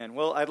And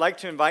well, I'd like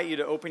to invite you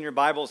to open your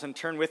Bibles and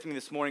turn with me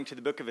this morning to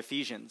the book of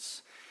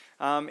Ephesians.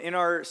 In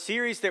our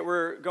series that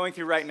we're going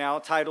through right now,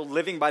 titled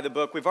Living by the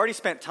Book, we've already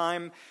spent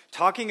time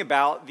talking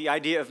about the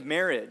idea of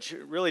marriage,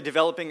 really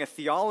developing a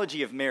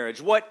theology of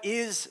marriage. What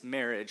is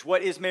marriage?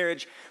 What is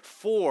marriage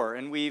for?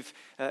 And we've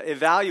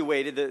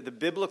evaluated the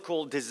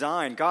biblical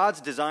design, God's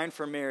design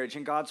for marriage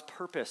and God's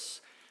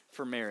purpose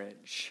for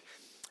marriage.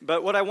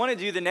 But what I want to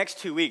do the next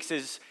 2 weeks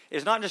is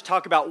not just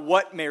talk about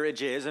what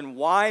marriage is and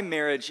why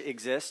marriage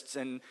exists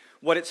and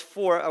what it's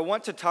for. I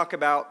want to talk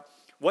about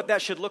what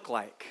that should look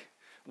like.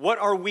 What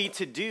are we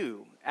to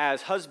do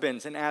as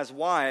husbands and as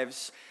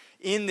wives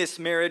in this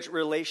marriage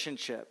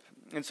relationship?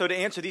 And so to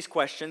answer these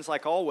questions,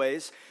 like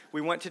always,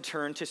 we want to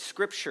turn to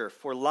Scripture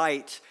for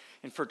light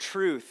and for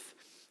truth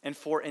and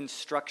for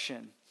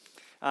instruction.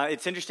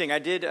 It's interesting.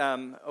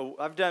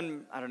 I've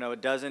done,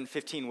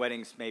 15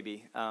 weddings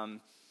maybe.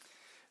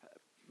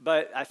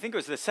 But I think it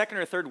was the second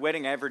or third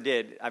wedding I ever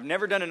did. I've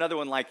never done another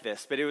one like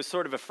this, but it was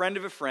sort of a friend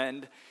of a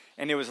friend,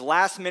 and it was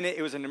last minute,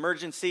 it was an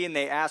emergency, and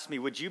they asked me,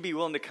 would you be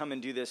willing to come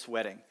and do this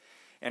wedding?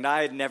 And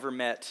I had never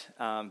met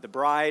the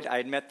bride. I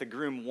had met the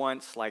groom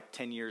once, like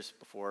 10 years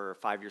before, or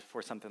 5 years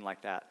before, something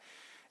like that.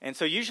 And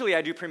so usually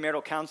I do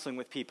premarital counseling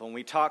with people, and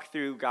we talk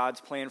through God's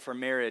plan for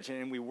marriage,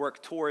 and we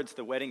work towards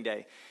the wedding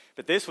day.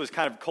 But this was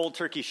kind of cold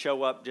turkey,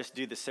 show up, just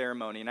do the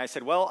ceremony. And I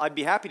said, well, I'd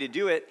be happy to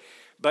do it,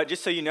 but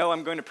just so you know,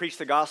 I'm going to preach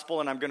the gospel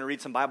and I'm going to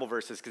read some Bible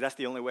verses because that's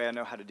the only way I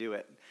know how to do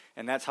it.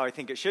 And that's how I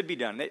think it should be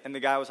done. And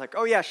the guy was like,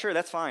 oh yeah, sure,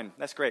 that's fine.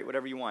 That's great,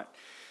 whatever you want.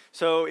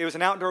 So it was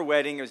an outdoor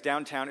wedding. It was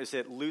downtown. It was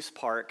at Luce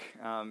Park,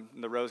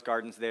 in the Rose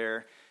Gardens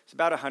there. It's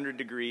about 100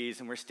 degrees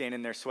and we're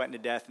standing there sweating to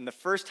death. And the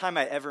first time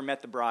I ever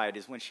met the bride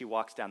is when she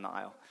walks down the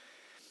aisle.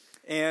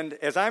 And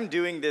as I'm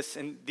doing this,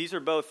 and these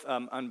are both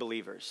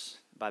unbelievers,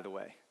 by the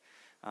way.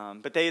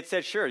 But they had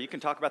said, sure, you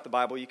can talk about the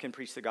Bible, you can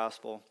preach the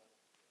gospel.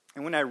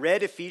 And when I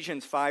read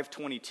Ephesians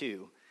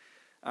 5:22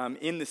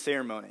 in the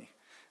ceremony,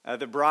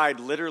 the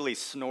bride literally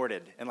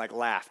snorted and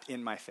laughed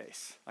in my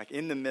face,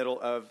 in the middle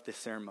of the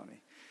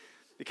ceremony.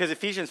 Because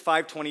Ephesians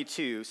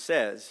 5:22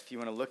 says, if you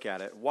want to look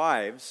at it,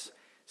 wives,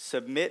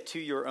 submit to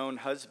your own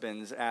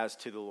husbands as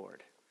to the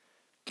Lord.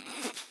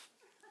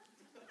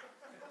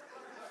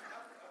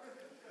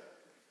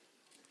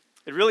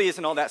 It really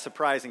isn't all that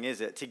surprising, is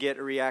it, to get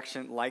a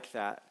reaction like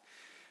that?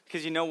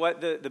 Because you know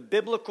what? The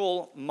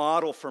biblical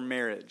model for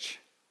marriage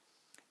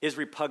is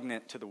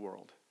repugnant to the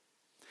world.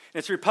 And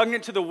it's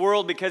repugnant to the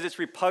world because it's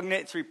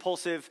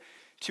repulsive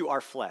to our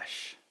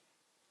flesh.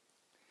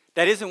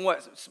 That isn't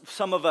what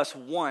some of us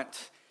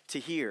want to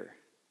hear.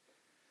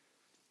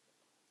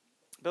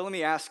 But let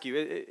me ask you,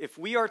 if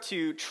we are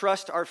to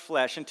trust our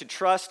flesh and to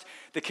trust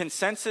the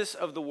consensus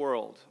of the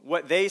world,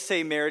 what they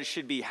say marriage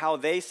should be, how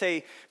they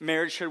say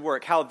marriage should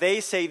work, how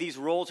they say these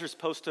roles are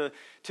supposed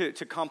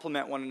to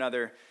complement one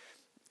another,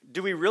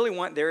 do we really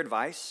want their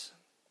advice?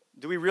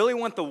 Do we really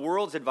want the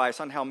world's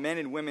advice on how men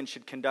and women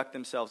should conduct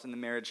themselves in the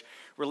marriage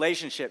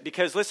relationship?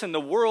 Because listen,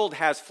 the world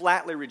has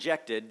flatly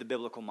rejected the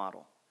biblical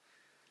model.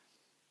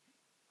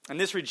 And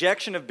this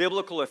rejection of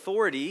biblical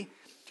authority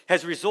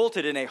has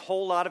resulted in a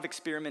whole lot of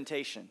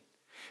experimentation.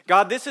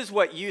 God, this is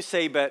what you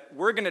say, but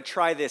we're going to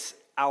try this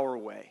our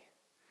way.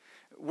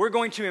 We're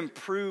going to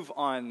improve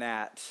on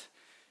that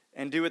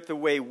and do it the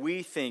way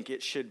we think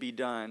it should be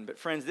done. But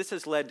friends, this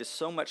has led to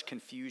so much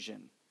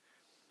confusion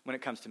when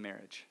it comes to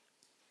marriage.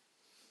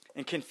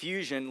 And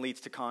confusion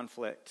leads to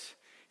conflict,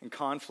 and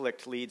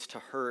conflict leads to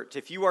hurt.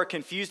 If you are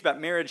confused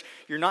about marriage,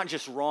 you're not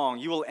just wrong.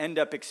 You will end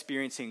up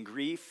experiencing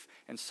grief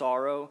and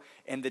sorrow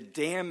and the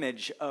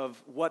damage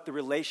of what the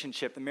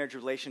marriage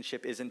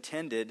relationship is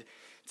intended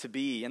to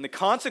be. And the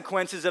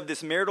consequences of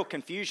this marital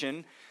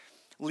confusion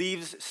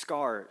leaves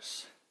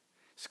scars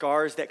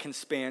that can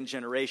span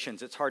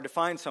generations. It's hard to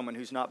find someone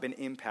who's not been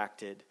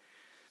impacted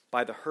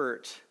by the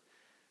hurt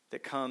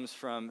that comes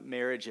from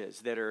marriages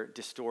that are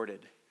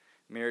distorted,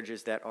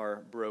 marriages that are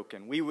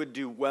broken. We would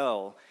do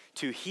well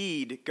to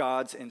heed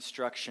God's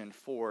instruction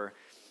for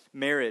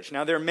marriage.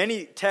 Now, there are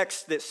many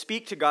texts that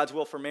speak to God's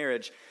will for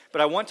marriage,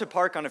 but I want to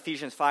park on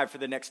Ephesians 5 for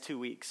the next 2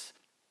 weeks.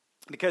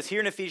 Because here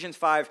in Ephesians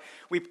 5,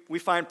 we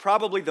find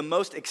probably the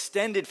most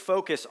extended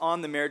focus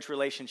on the marriage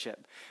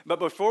relationship. But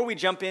before we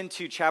jump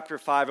into chapter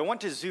 5, I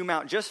want to zoom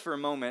out just for a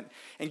moment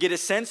and get a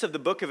sense of the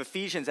book of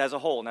Ephesians as a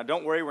whole. Now,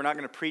 don't worry, we're not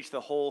going to preach the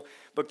whole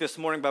book this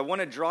morning, but I want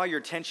to draw your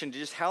attention to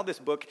just how this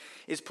book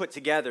is put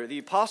together. The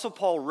Apostle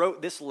Paul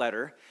wrote this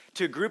letter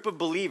to a group of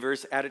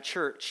believers at a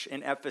church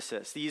in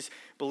Ephesus. These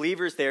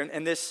believers there,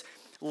 and this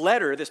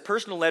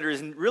personal letter,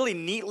 is really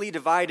neatly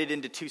divided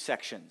into two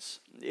sections.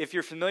 If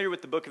you're familiar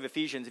with the book of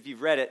Ephesians, if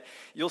you've read it,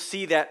 you'll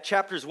see that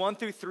chapters 1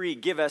 through 3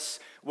 give us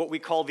what we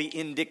call the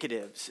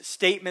indicatives,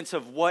 statements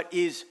of what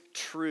is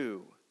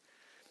true,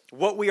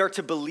 what we are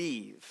to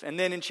believe. And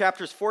then in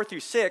chapters 4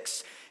 through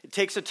 6, it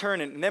takes a turn,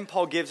 and then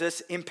Paul gives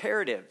us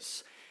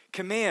imperatives,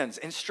 commands,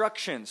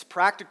 instructions,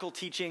 practical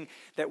teaching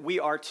that we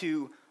are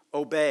to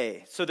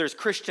obey. So there's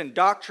Christian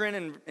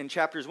doctrine in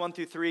chapters 1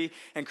 through 3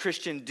 and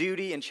Christian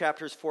duty in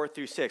chapters 4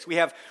 through 6. We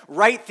have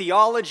right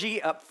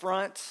theology up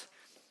front,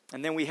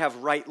 And then we have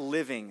right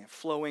living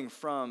flowing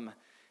from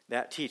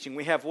that teaching.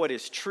 We have what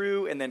is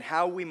true and then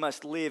how we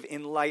must live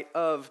in light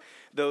of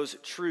those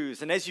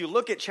truths. And as you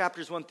look at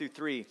chapters 1 through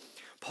 3,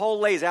 Paul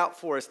lays out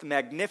for us the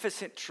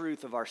magnificent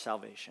truth of our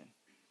salvation.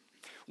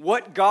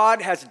 What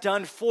God has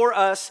done for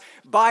us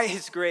by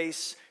his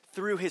grace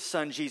through his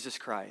Son, Jesus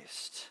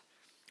Christ.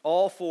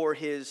 All for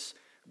his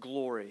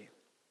glory.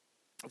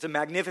 It's a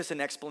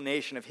magnificent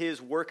explanation of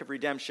his work of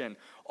redemption,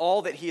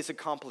 all that he is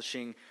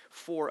accomplishing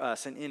for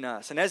us and in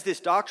us. And as this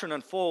doctrine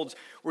unfolds,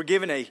 we're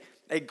given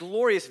a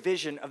glorious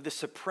vision of the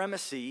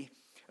supremacy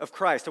of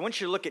Christ. I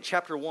want you to look at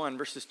chapter 1,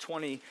 verses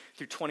 20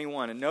 through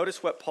 21, and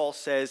notice what Paul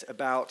says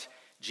about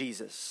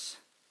Jesus.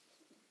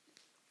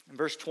 In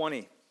verse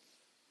 20,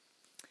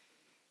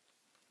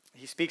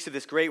 he speaks of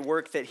this great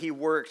work that he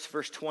worked,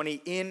 verse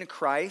 20, in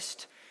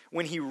Christ,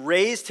 when he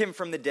raised him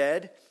from the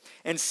dead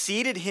and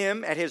seated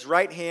him at his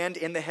right hand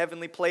in the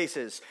heavenly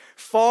places,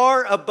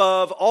 far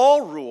above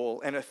all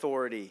rule and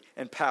authority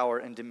and power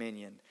and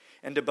dominion,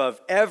 and above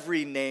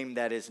every name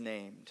that is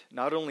named,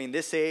 not only in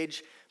this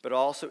age, but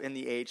also in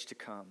the age to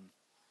come.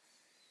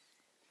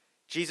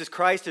 Jesus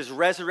Christ is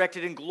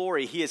resurrected in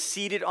glory. He is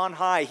seated on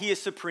high. He is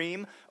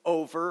supreme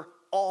over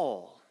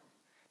all.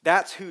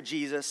 That's who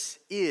Jesus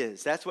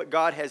is. That's what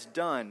God has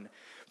done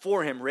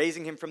for him,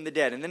 raising him from the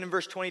dead. And then in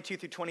verse 22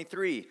 through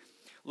 23,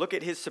 look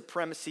at his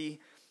supremacy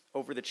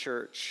over the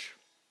church.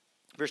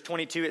 Verse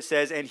 22, it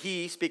says, and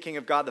he, speaking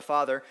of God the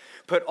Father,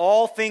 put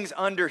all things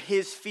under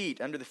his feet,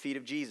 under the feet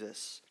of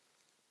Jesus,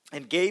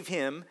 and gave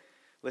him,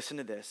 listen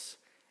to this,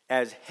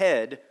 as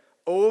head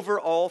over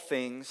all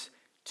things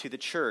to the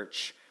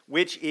church,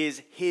 which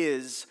is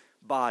his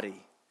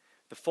body,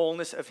 the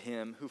fullness of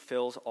him who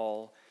fills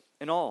all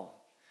in all.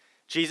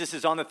 Jesus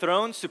is on the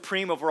throne,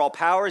 supreme over all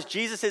powers.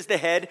 Jesus is the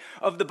head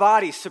of the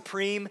body,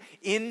 supreme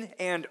in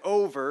and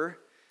over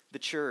the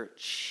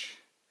church.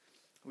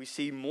 We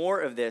see more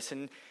of this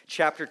in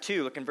chapter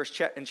 2. Look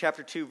in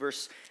chapter 2,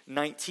 verse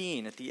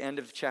 19, at the end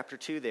of chapter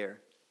 2 there.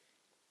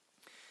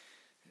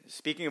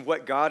 Speaking of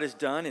what God has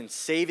done in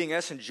saving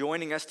us and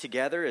joining us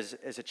together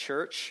as a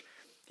church,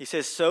 he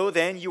says, so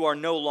then you are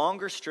no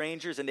longer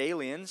strangers and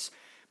aliens,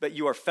 but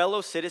you are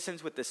fellow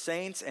citizens with the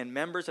saints and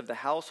members of the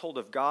household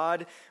of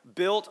God,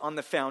 built on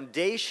the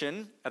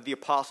foundation of the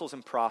apostles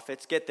and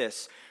prophets. Get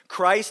this,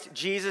 Christ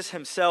Jesus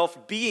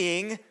himself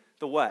being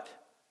the what?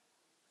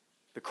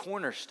 The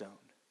cornerstone,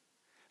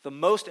 the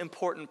most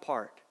important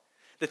part,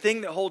 the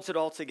thing that holds it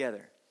all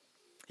together.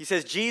 He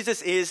says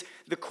Jesus is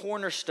the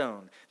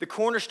cornerstone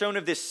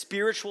of this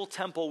spiritual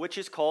temple, which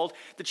is called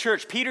the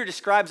church. Peter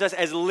describes us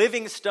as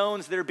living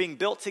stones that are being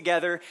built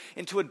together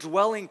into a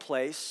dwelling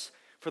place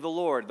for the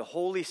Lord, the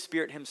Holy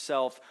Spirit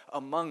himself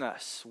among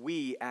us,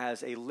 we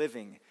as a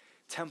living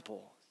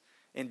temple.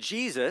 And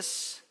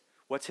Jesus,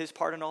 what's his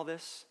part in all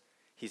this?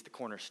 He's the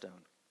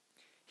cornerstone.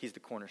 He's the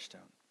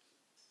cornerstone.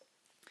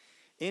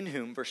 In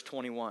whom, verse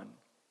 21,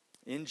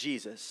 in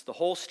Jesus, the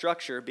whole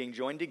structure being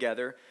joined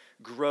together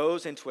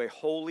grows into a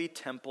holy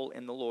temple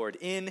in the Lord.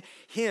 In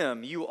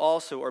him, you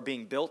also are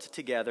being built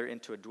together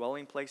into a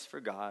dwelling place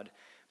for God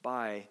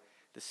by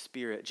the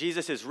Spirit.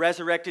 Jesus is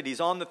resurrected.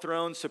 He's on the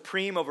throne,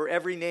 supreme over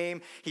every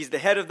name. He's the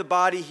head of the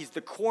body. He's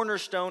the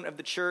cornerstone of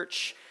the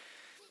church.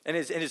 And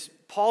as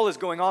Paul is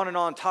going on and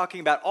on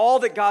talking about all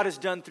that God has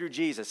done through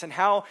Jesus and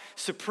how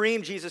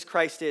supreme Jesus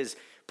Christ is,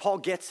 Paul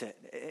gets it,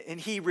 and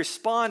he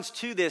responds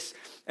to this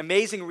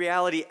amazing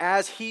reality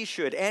as he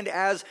should and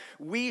as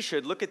we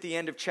should. Look at the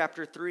end of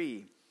chapter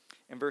 3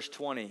 and verse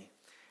 20.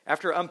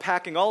 After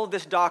unpacking all of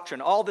this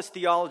doctrine, all this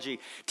theology,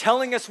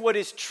 telling us what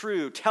is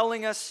true,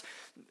 telling us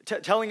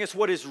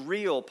what is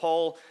real,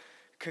 Paul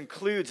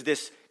concludes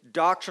this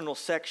doctrinal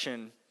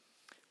section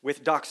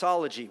with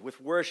doxology, with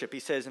worship. He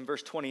says in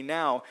verse 20,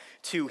 now,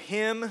 to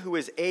him who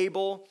is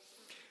able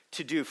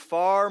to do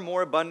far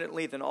more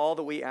abundantly than all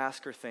that we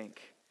ask or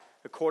think,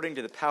 according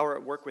to the power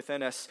at work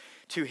within us,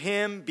 to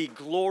him be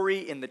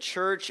glory in the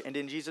church and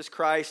in Jesus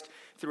Christ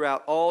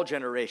throughout all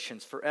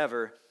generations,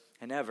 forever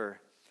and ever.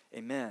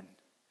 Amen.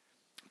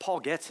 Paul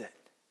gets it.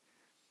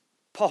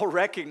 Paul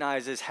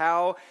recognizes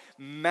how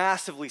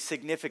massively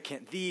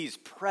significant these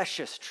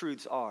precious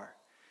truths are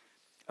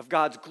of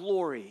God's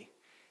glory,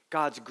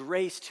 God's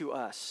grace to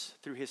us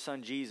through his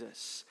Son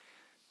Jesus,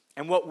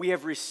 and what we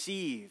have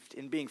received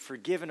in being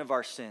forgiven of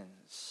our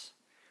sins,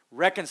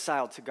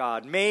 reconciled to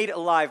God, made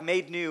alive,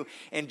 made new,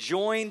 and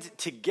joined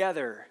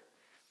together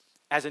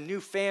as a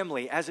new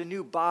family, as a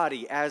new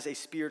body, as a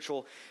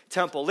spiritual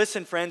temple.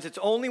 Listen, friends, it's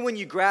only when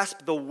you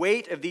grasp the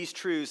weight of these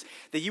truths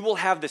that you will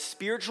have the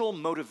spiritual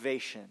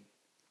motivation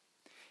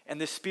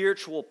and the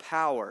spiritual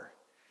power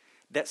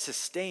that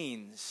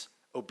sustains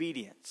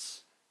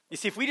obedience. You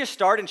see, if we just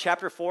start in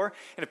chapter 4,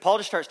 and if Paul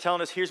just starts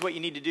telling us, here's what you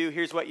need to do,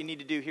 here's what you need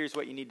to do, here's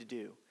what you need to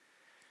do,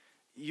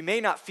 you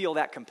may not feel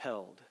that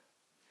compelled.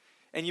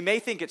 And you may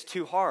think it's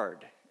too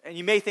hard, and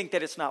you may think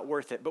that it's not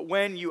worth it. But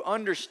when you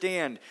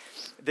understand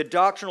the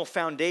doctrinal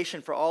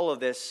foundation for all of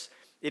this,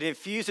 it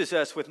infuses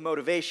us with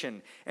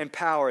motivation and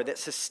power that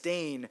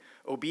sustain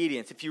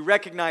obedience. If you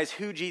recognize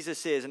who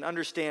Jesus is and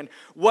understand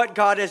what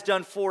God has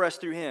done for us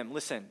through him,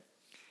 listen,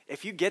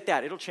 If you get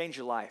that, it'll change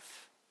your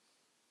life.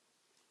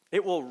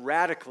 It will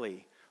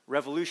radically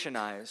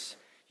revolutionize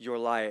your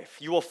life.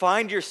 You will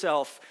find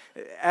yourself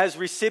as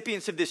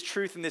recipients of this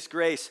truth and this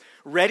grace,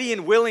 ready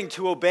and willing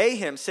to obey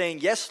him, saying,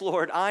 "Yes,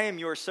 Lord, I am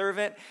your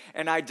servant,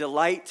 and I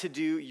delight to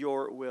do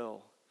your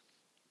will."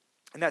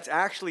 And that's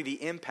actually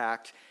the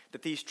impact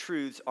that these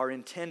truths are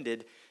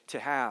intended to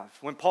have.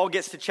 When Paul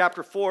gets to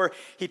chapter 4,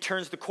 he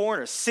turns the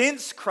corner.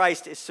 Since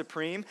Christ is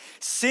supreme,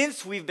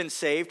 since we've been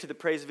saved to the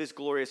praise of his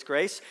glorious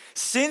grace,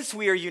 since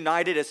we are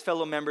united as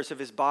fellow members of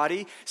his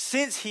body,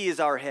 since he is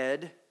our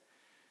head,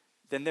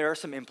 then there are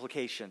some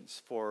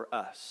implications for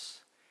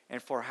us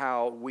and for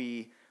how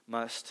we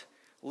must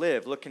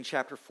live. Look in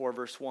chapter 4,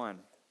 verse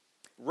 1.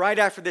 Right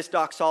after this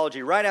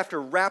doxology, right after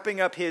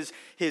wrapping up his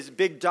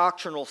big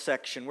doctrinal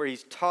section where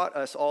he's taught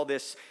us all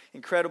this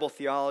incredible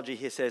theology,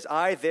 he says,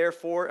 "I,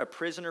 therefore, a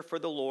prisoner for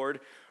the Lord,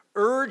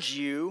 urge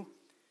you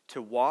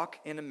to walk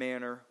in a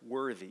manner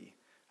worthy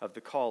of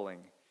the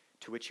calling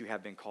to which you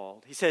have been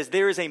called." He says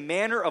there is a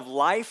manner of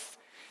life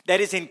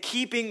that is in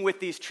keeping with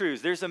these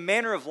truths. There's a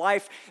manner of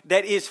life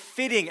that is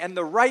fitting and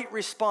the right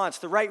response,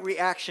 the right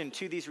reaction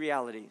to these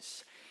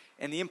realities.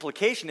 And the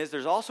implication is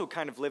there's also a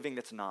kind of living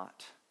that's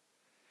not.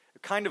 A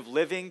kind of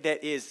living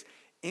that is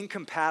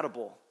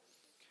incompatible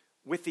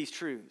with these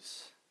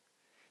truths,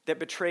 that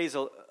betrays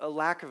a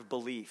lack of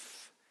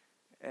belief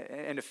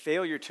and a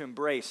failure to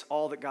embrace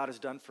all that God has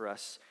done for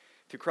us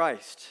through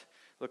Christ.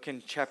 Look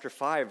in chapter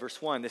 5,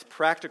 verse 1. This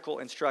practical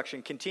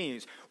instruction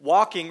continues.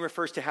 Walking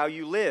refers to how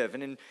you live.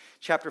 And in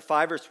chapter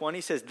 5, verse 1,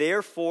 he says,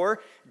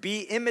 "Therefore,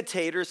 be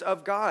imitators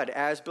of God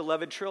as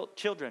beloved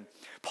children."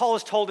 Paul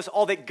has told us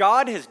all that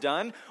God has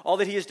done, all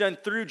that he has done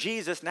through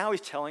Jesus. Now he's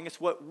telling us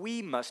what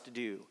we must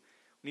do.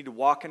 We need to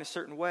walk in a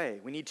certain way.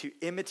 We need to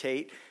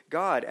imitate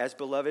God as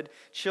beloved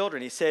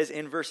children. He says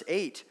in verse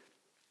 8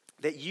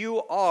 that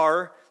you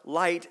are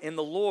light in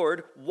the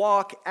Lord.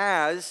 Walk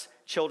as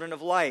children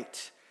of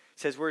light. It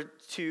says we're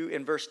to,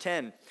 in verse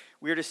 10,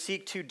 we are to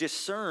seek to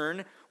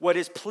discern what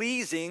is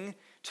pleasing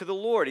to the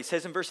Lord. He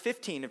says in verse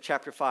 15 of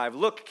chapter 5,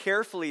 "Look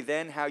carefully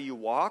then how you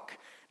walk,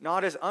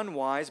 not as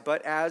unwise,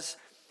 but as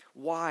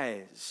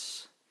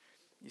wise."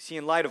 You see,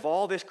 in light of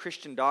all this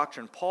Christian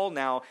doctrine, Paul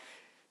now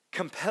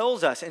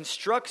compels us,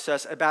 instructs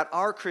us about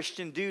our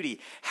Christian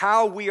duty,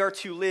 how we are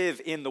to live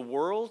in the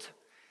world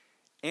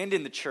and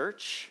in the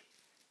church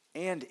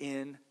and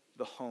in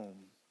the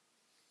home.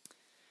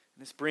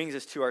 This brings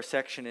us to our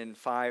section in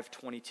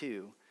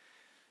 5:22.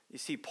 You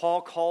see,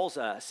 Paul calls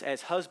us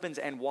as husbands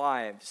and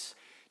wives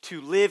to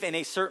live in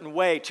a certain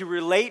way, to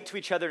relate to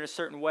each other in a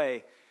certain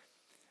way.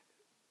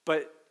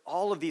 But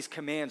all of these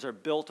commands are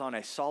built on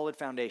a solid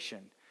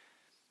foundation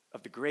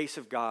of the grace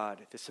of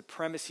God, the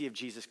supremacy of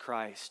Jesus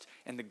Christ,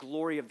 and the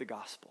glory of the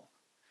gospel.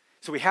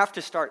 So we have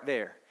to start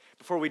there.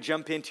 Before we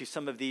jump into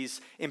some of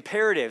these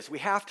imperatives, we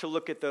have to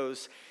look at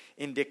those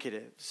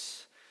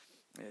indicatives.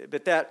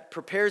 But that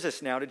prepares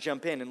us now to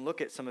jump in and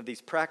look at some of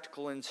these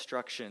practical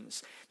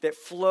instructions that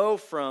flow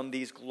from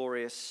these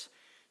glorious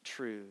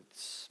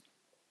truths.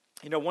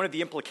 You know, one of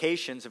the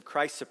implications of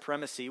Christ's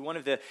supremacy, one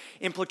of the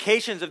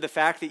implications of the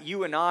fact that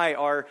you and I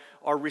are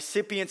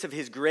recipients of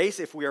his grace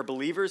if we are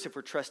believers, if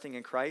we're trusting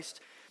in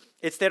Christ,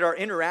 it's that our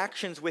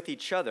interactions with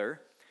each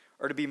other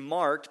are to be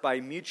marked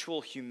by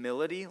mutual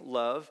humility,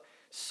 love,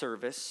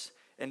 service,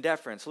 and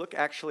deference. Look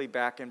actually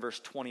back in verse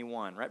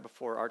 21, right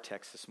before our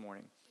text this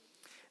morning.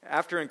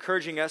 After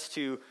encouraging us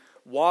to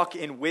walk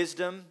in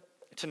wisdom,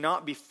 to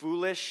not be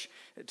foolish,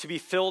 to be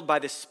filled by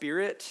the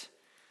Spirit,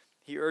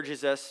 he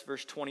urges us,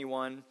 verse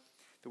 21,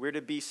 that we're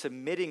to be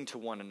submitting to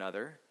one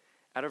another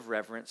out of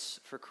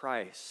reverence for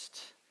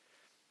Christ.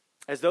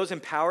 As those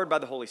empowered by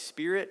the Holy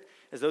Spirit,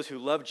 as those who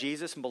love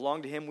Jesus and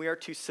belong to him, we are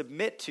to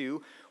submit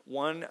to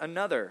one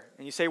another.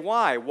 And you say,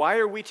 why? Why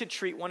are we to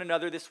treat one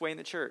another this way in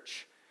the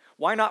church?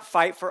 Why not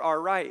fight for our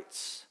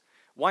rights?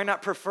 Why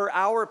not prefer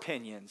our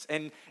opinions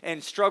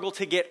and struggle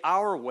to get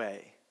our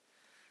way?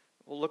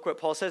 Well, look what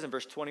Paul says in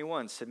verse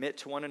 21. Submit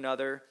to one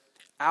another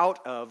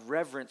out of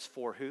reverence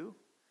for who?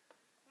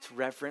 It's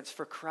reverence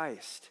for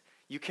Christ.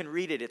 You can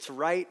read it. It's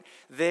right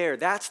there.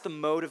 That's the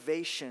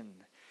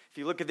motivation. If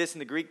you look at this in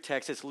the Greek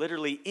text, it's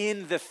literally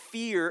in the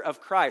fear of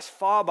Christ.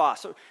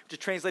 Phobos, which is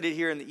translated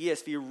here in the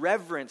ESV,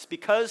 reverence,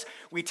 because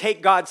we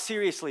take God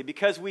seriously,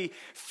 because we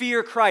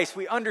fear Christ,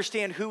 we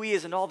understand who he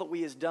is and all that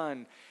he has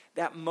done.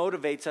 That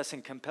motivates us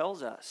and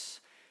compels us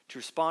to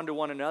respond to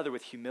one another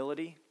with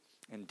humility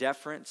and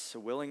deference, a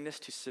willingness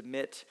to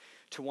submit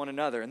to one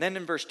another. And then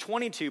in verse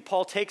 22,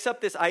 Paul takes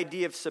up this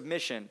idea of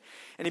submission,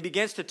 and he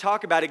begins to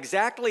talk about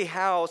exactly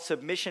how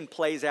submission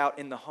plays out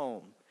in the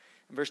home.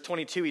 In verse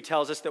 22, he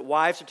tells us that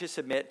wives are to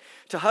submit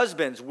to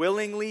husbands,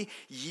 willingly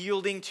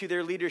yielding to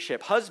their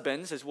leadership.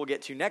 Husbands, as we'll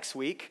get to next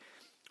week,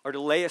 are to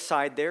lay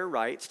aside their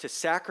rights to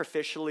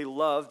sacrificially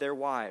love their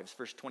wives,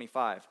 verse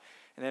 25.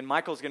 And then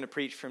Michael's going to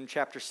preach from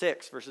chapter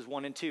 6, verses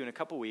 1 and 2 in a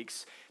couple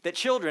weeks, that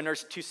children are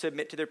to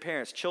submit to their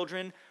parents.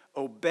 Children,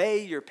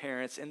 obey your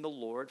parents in the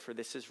Lord, for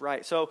this is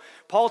right. So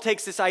Paul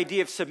takes this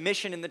idea of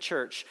submission in the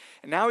church,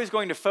 and now he's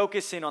going to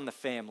focus in on the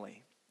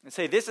family and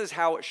say this is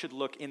how it should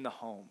look in the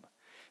home.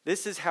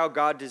 This is how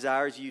God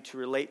desires you to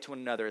relate to one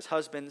another as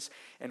husbands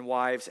and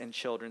wives and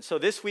children. So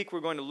this week we're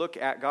going to look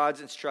at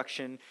God's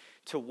instruction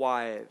to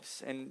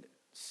wives and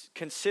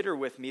consider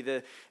with me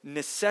the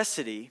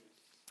necessity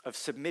of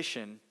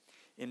submission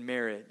in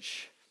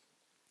marriage.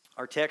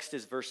 Our text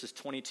is verses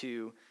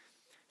 22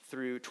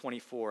 through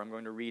 24. I'm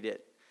going to read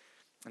it,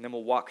 and then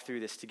we'll walk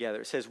through this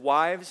together. It says,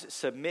 "Wives,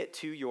 submit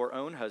to your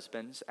own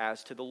husbands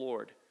as to the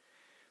Lord.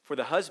 For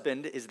the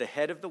husband is the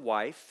head of the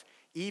wife,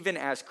 even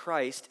as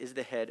Christ is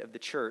the head of the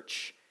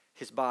church,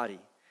 his body,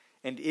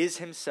 and is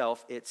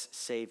himself its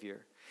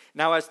Savior.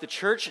 Now as the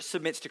church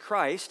submits to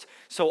Christ,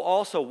 so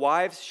also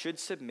wives should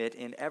submit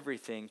in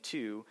everything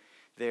to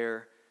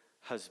their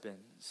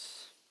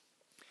husbands."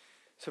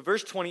 So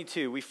verse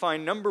 22, we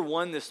find number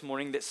one this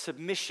morning that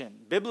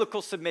submission,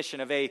 biblical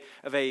submission of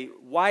a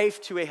wife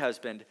to a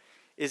husband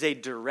is a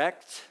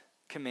direct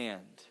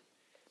command.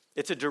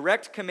 It's a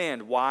direct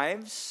command.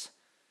 Wives,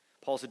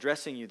 Paul's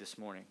addressing you this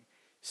morning.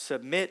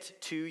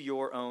 Submit to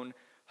your own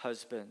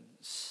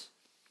husbands.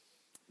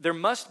 There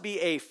must be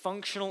a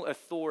functional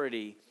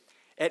authority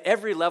at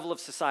every level of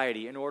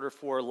society in order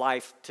for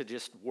life to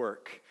just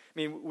work. I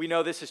mean, we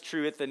know this is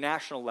true at the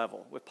national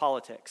level with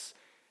politics.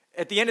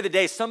 At the end of the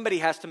day, somebody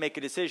has to make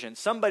a decision.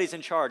 Somebody's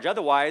in charge.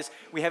 Otherwise,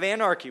 we have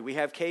anarchy. We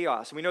have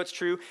chaos. We know it's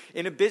true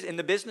in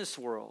the business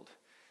world.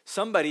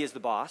 Somebody is the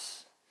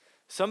boss.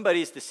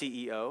 Somebody's the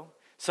CEO.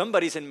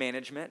 Somebody's in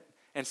management.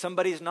 And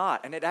somebody's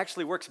not. And it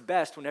actually works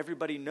best when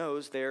everybody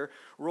knows their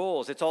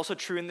roles. It's also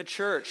true in the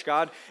church.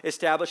 God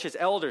establishes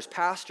elders,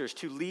 pastors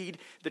to lead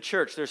the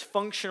church. There's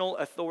functional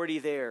authority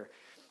there.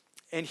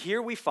 And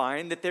here we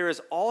find that there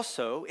is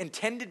also,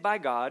 intended by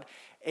God,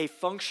 a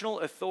functional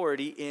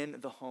authority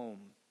in the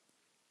home,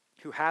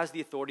 who has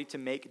the authority to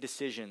make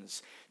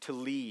decisions, to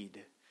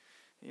lead.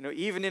 You know,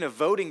 even in a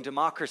voting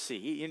democracy,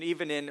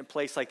 even in a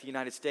place like the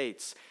United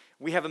States,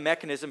 we have a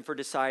mechanism for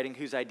deciding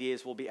whose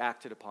ideas will be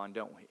acted upon,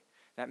 don't we?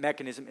 That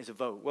mechanism is a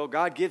vote. Well,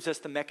 God gives us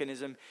the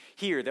mechanism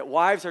here that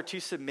wives are to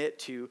submit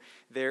to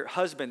their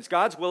husbands.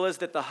 God's will is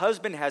that the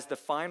husband has the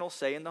final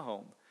say in the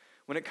home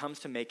when it comes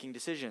to making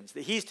decisions,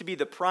 that he's to be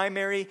the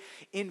primary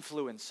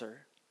influencer.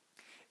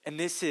 And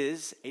this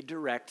is a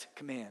direct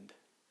command.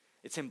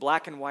 It's in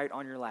black and white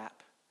on your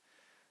lap.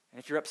 And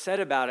if you're upset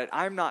about it,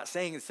 I'm not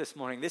saying this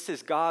morning. This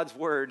is God's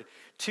word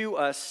to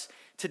us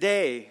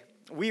today.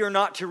 We are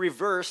not to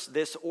reverse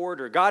this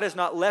order. God has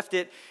not left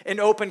it an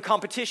open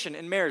competition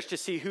in marriage to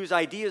see whose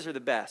ideas are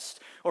the best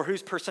or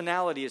whose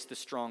personality is the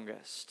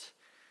strongest.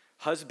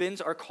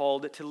 Husbands are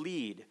called to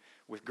lead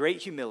with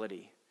great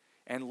humility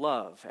and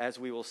love, as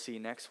we will see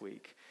next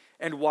week.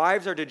 And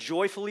wives are to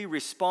joyfully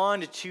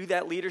respond to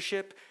that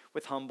leadership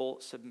with humble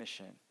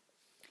submission.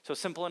 So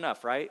simple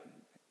enough, right?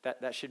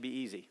 That should be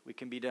easy. We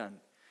can be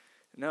done.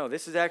 No,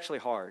 this is actually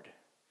hard.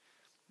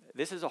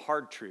 This is a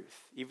hard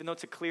truth, even though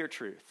it's a clear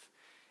truth.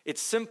 It's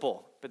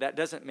simple, but that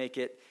doesn't make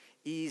it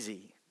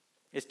easy.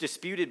 It's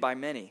disputed by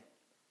many.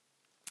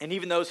 And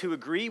even those who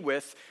agree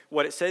with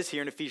what it says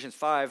here in Ephesians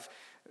 5,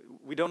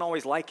 we don't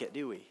always like it,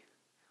 do we?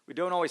 We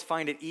don't always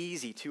find it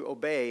easy to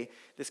obey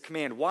this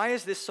command. Why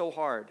is this so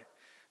hard?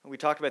 We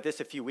talked about this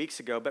a few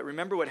weeks ago, but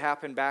remember what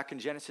happened back in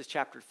Genesis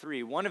chapter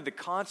 3. One of the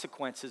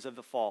consequences of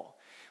the fall,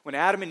 when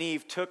Adam and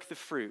Eve took the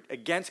fruit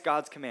against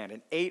God's command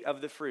and ate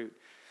of the fruit,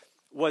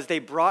 was they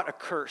brought a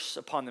curse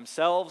upon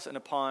themselves and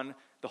upon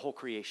the whole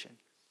creation.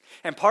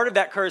 And part of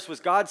that curse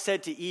was God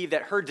said to Eve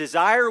that her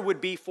desire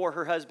would be for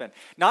her husband.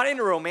 Not in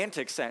a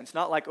romantic sense,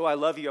 not like, oh, I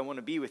love you, I want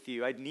to be with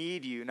you, I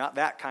need you, not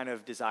that kind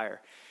of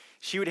desire.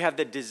 She would have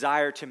the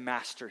desire to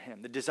master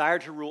him, the desire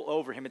to rule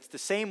over him. It's the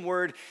same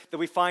word that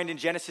we find in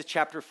Genesis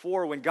chapter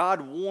 4 when God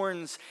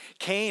warns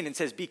Cain and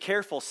says, be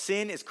careful,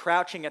 sin is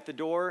crouching at the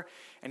door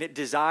and it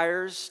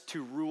desires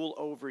to rule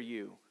over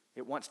you.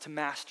 It wants to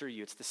master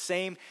you. It's the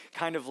same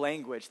kind of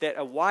language that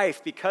a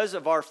wife, because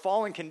of our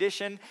fallen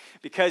condition,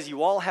 because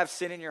you all have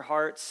sin in your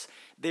hearts,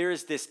 there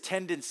is this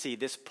tendency,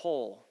 this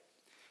pull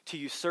to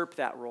usurp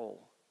that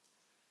role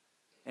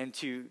and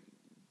to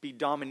be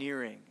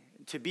domineering,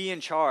 to be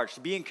in charge, to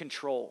be in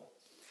control,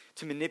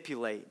 to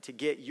manipulate, to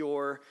get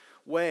your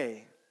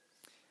way.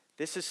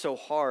 This is so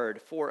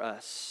hard for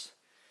us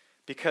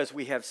because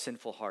we have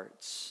sinful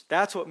hearts.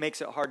 That's what makes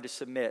it hard to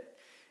submit.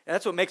 And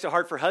that's what makes it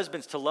hard for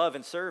husbands to love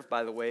and serve,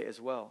 by the way,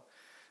 as well.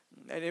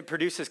 And it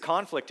produces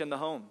conflict in the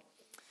home.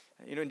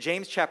 You know, in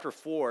James chapter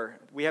 4,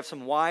 we have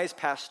some wise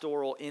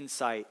pastoral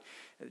insight.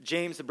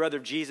 James, the brother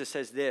of Jesus,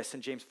 says this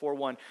in James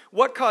 4:1,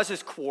 what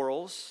causes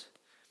quarrels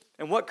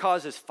and what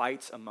causes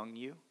fights among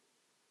you?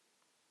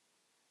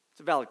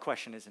 It's a valid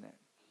question, isn't it?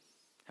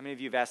 How many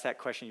of you have asked that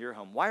question in your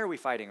home? Why are we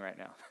fighting right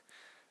now?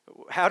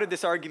 How did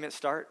this argument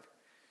start?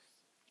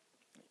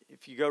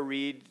 If you go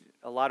read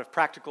a lot of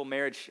practical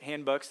marriage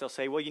handbooks, they'll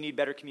say, well, you need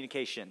better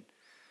communication.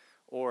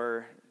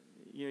 Or,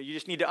 you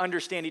just need to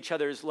understand each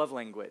other's love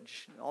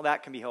language. All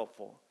that can be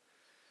helpful.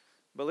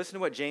 But listen to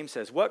what James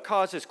says. What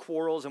causes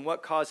quarrels and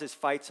what causes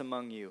fights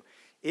among you?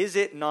 Is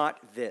it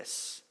not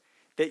this,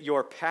 that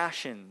your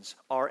passions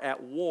are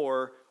at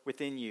war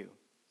within you?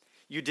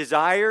 You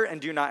desire and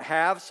do not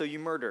have, so you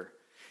murder.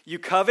 You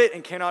covet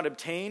and cannot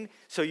obtain,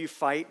 so you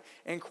fight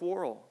and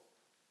quarrel.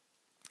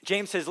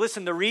 James says,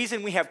 listen, the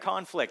reason we have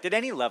conflict at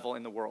any level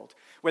in the world,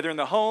 whether in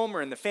the home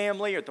or in the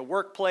family or at the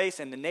workplace,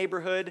 in the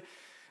neighborhood,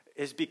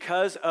 is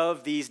because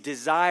of these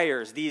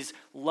desires, these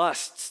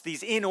lusts,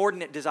 these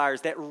inordinate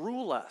desires that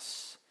rule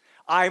us.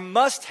 I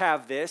must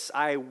have this,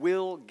 I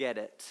will get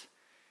it.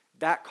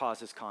 That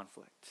causes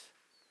conflict.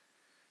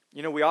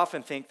 You know, we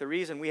often think the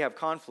reason we have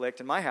conflict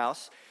in my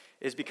house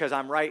is because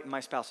I'm right and my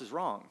spouse is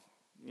wrong,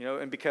 you know,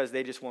 and because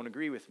they just won't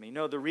agree with me.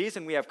 No, the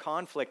reason we have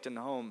conflict in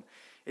the home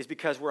is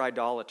because we're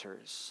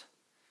idolaters,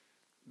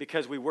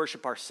 because we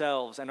worship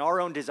ourselves and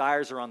our own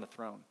desires are on the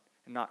throne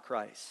and not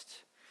Christ.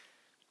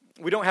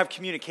 We don't have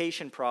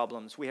communication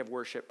problems, we have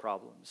worship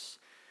problems.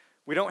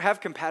 We don't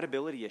have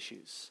compatibility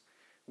issues.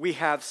 We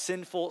have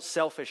sinful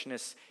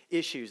selfishness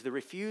issues. The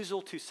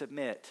refusal to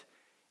submit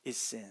is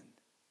sin.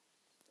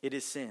 It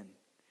is sin.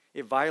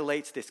 It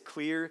violates this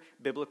clear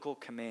biblical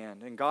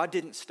command. And God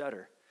didn't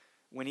stutter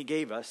when he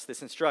gave us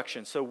this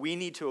instruction. So we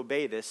need to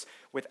obey this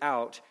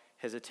without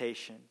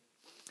hesitation.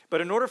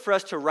 But in order for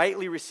us to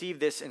rightly receive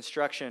this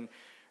instruction,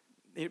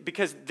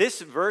 because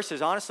this verse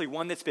is honestly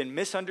one that's been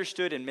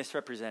misunderstood and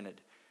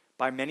misrepresented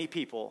by many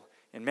people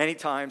in many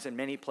times and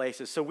many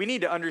places. So we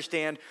need to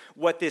understand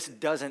what this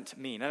doesn't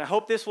mean. And I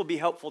hope this will be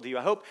helpful to you.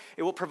 I hope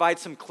it will provide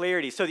some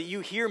clarity so that you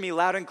hear me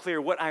loud and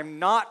clear what I'm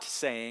not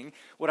saying,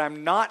 what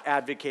I'm not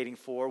advocating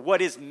for,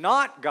 what is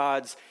not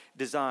God's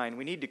design.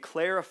 We need to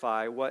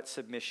clarify what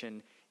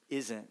submission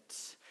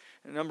isn't.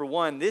 And number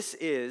one, this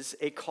is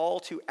a call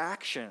to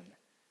action,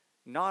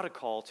 not a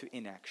call to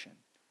inaction.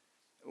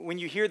 When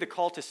you hear the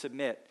call to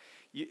submit,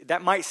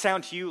 that might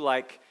sound to you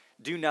like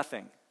do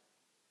nothing.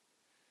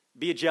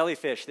 Be a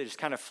jellyfish that just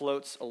kind of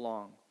floats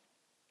along.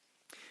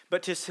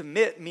 But to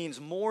submit means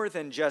more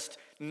than just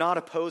not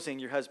opposing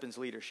your husband's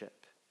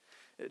leadership.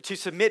 To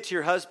submit to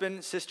your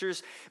husband,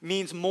 sisters,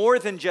 means more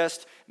than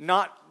just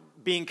not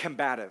being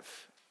combative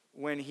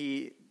when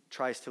he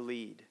tries to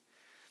lead.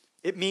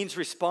 It means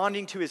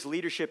responding to his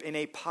leadership in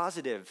a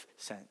positive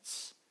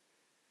sense.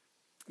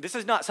 This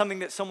is not something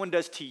that someone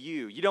does to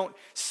you. You don't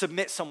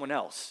submit someone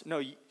else.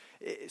 No,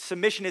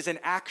 submission is an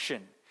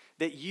action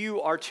that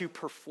you are to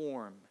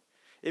perform.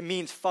 It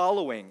means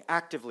following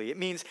actively. It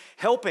means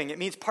helping. It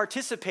means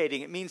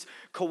participating. It means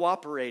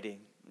cooperating.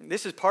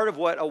 This is part of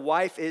what a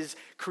wife is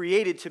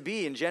created to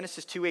be. In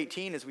Genesis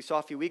 2:18, as we saw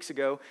a few weeks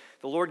ago,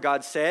 the Lord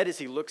God said as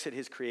he looks at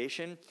his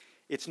creation,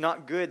 "It's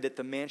not good that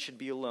the man should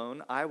be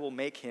alone. I will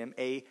make him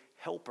a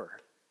helper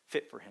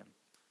fit for him."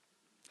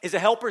 Is a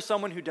helper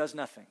someone who does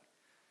nothing?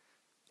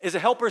 Is a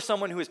helper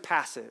someone who is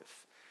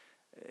passive?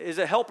 Is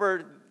a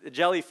helper a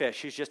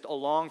jellyfish who's just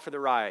along for the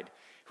ride,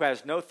 who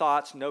has no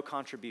thoughts, no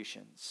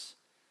contributions?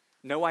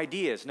 No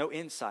ideas, no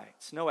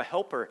insights. No, a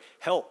helper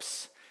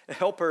helps. A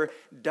helper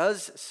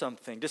does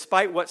something.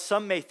 Despite what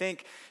some may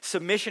think,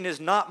 submission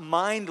is not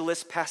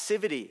mindless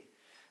passivity.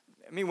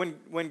 I mean,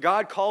 when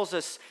God calls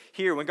us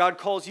here, when God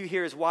calls you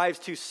here as wives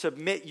to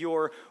submit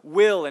your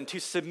will and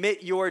to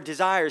submit your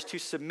desires, to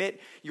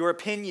submit your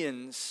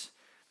opinions,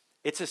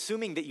 it's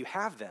assuming that you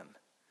have them,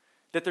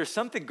 that there's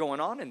something going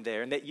on in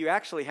there and that you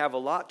actually have a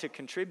lot to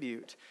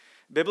contribute.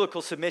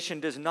 Biblical submission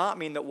does not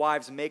mean that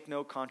wives make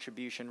no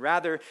contribution.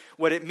 Rather,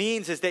 what it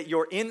means is that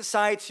your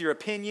insights, your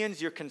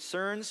opinions, your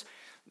concerns,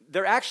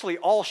 they're actually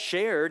all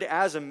shared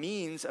as a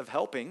means of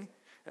helping.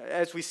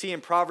 As we see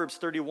in Proverbs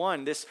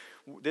 31,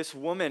 this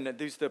woman,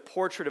 who's the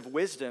portrait of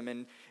wisdom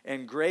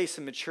and grace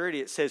and maturity,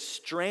 it says,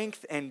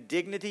 "Strength and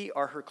dignity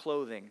are her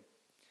clothing,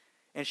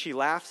 and she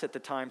laughs at the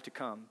time to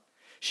come.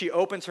 She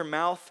opens her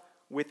mouth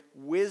with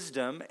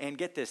wisdom," and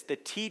get this, "the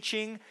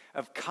teaching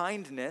of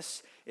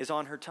kindness is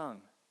on her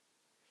tongue."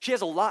 She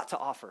has a lot to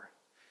offer.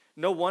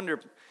 No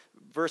wonder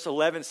verse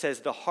 11 says,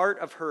 "The heart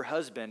of her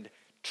husband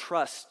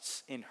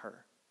trusts in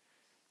her."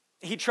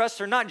 He trusts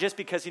her not just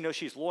because he knows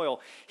she's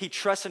loyal. He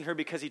trusts in her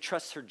because he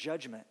trusts her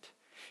judgment.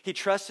 He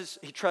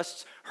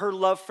trusts her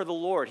love for the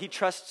Lord. He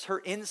trusts her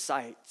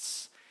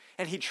insights.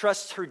 And he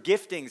trusts her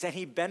giftings, and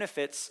he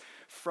benefits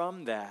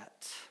from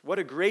that. What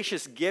a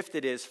gracious gift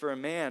it is for a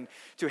man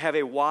to have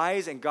a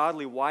wise and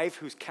godly wife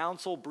whose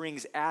counsel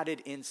brings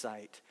added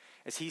insight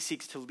as he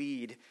seeks to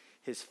lead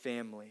his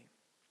family.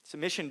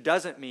 Submission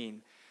doesn't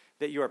mean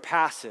that you are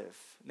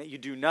passive, that you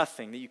do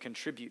nothing, that you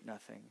contribute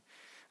nothing.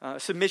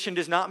 Submission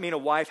does not mean a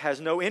wife has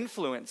no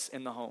influence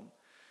in the home.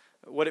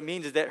 What it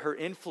means is that her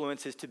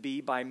influence is to be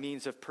by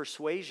means of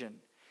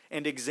persuasion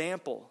and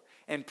example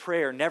and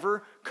prayer,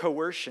 never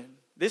coercion.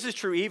 This is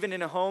true even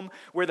in a home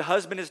where the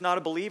husband is not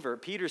a believer.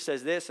 Peter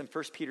says this in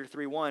 1 Peter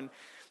 3:1,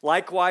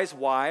 "Likewise,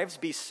 wives,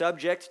 be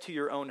subject to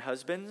your own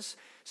husbands,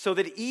 so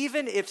that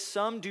even if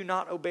some do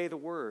not obey the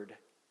word,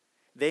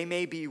 they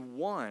may be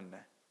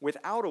won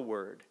without a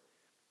word."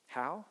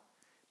 How?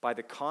 By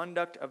the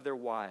conduct of their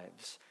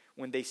wives,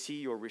 when they see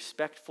your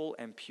respectful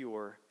and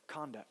pure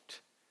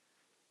conduct.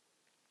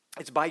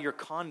 It's by your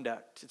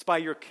conduct, it's by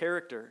your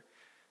character,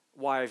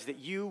 wives, that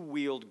you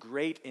wield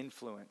great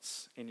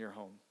influence in your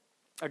home.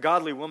 A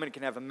godly woman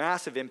can have a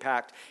massive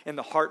impact in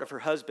the heart of her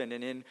husband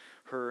and in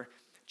her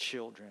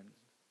children.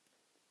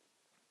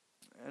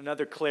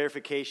 Another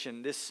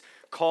clarification, this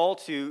call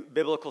to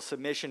biblical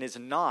submission is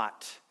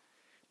not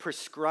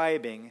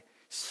prescribing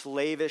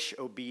slavish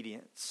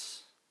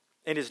obedience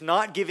and is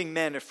not giving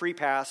men a free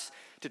pass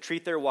to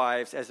treat their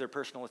wives as their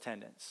personal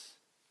attendants.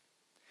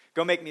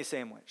 Go make me a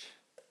sandwich.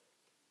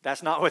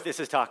 That's not what this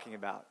is talking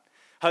about.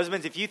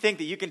 Husbands, if you think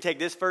that you can take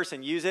this verse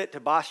and use it to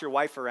boss your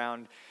wife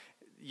around,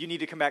 you need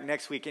to come back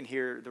next week and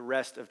hear the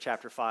rest of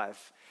chapter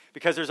 5.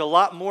 Because there's a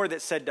lot more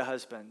that's said to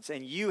husbands,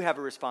 and you have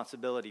a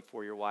responsibility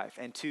for your wife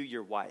and to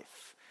your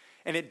wife.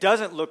 And it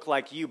doesn't look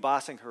like you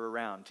bossing her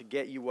around to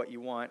get you what you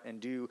want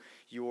and do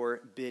your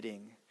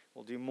bidding.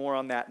 We'll do more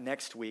on that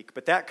next week.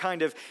 But that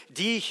kind of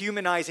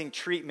dehumanizing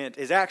treatment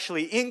is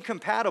actually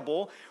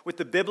incompatible with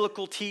the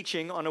biblical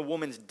teaching on a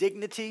woman's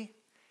dignity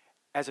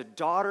as a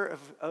daughter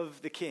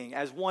of the king,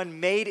 as one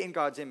made in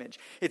God's image.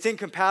 It's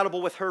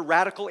incompatible with her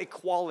radical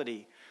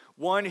equality,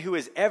 one who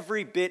is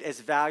every bit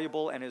as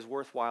valuable and as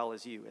worthwhile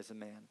as you as a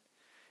man.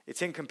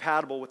 It's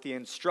incompatible with the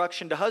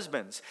instruction to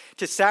husbands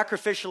to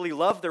sacrificially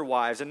love their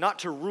wives and not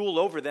to rule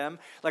over them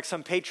like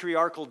some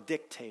patriarchal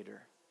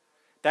dictator.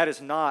 That is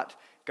not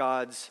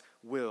God's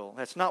will.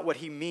 That's not what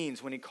he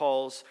means when he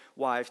calls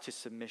wives to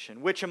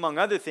submission, which among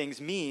other things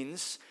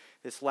means,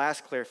 this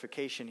last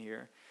clarification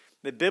here,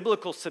 that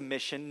biblical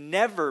submission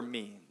never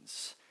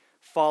means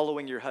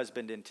following your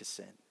husband into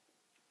sin.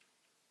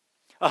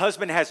 A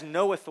husband has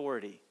no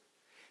authority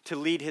to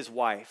lead his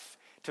wife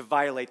to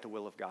violate the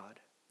will of God.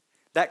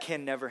 That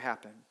can never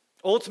happen.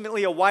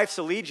 Ultimately, a wife's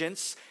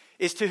allegiance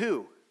is to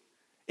who?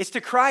 It's to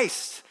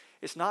Christ.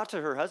 It's not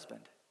to her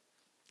husband.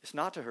 It's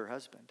not to her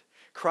husband.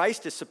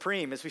 Christ is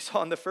supreme, as we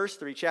saw in the first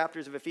 3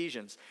 chapters of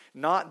Ephesians,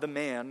 not the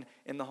man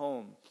in the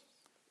home.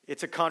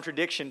 It's a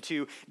contradiction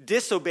to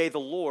disobey the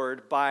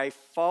Lord by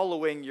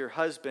following your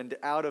husband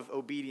out of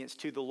obedience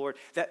to the Lord.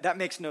 That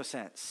makes no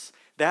sense.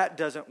 That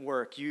doesn't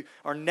work. You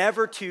are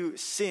never to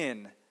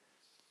sin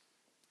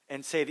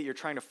and say that you're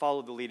trying to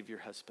follow the lead of your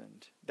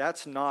husband.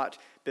 That's not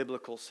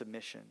biblical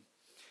submission.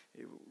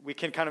 We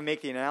can kind of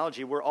make the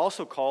analogy. We're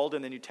also called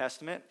in the New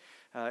Testament,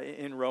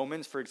 in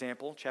Romans, for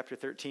example, chapter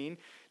 13,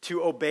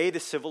 to obey the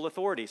civil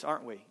authorities,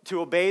 aren't we?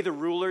 To obey the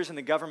rulers and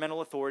the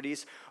governmental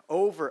authorities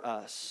over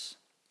us.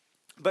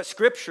 But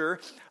Scripture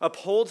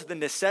upholds the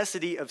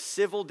necessity of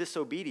civil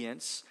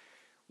disobedience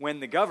when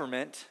the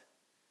government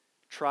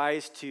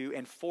tries to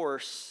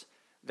enforce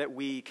that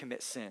we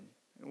commit sin.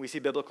 We see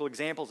biblical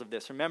examples of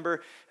this.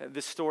 Remember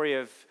the story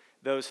of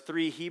those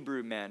 3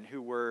 Hebrew men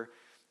who were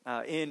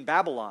in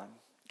Babylon.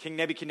 King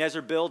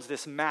Nebuchadnezzar builds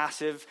this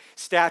massive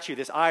statue,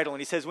 this idol,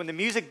 and he says, when the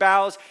music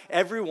plays,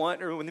 everyone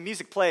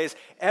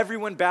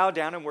bow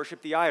down and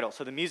worship the idol.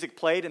 So the music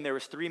played, and there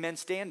was 3 men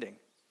standing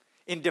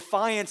in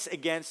defiance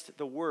against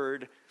the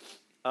word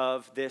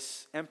of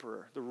this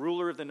emperor, the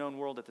ruler of the known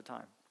world at the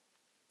time.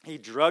 He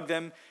drugged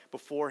them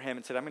before him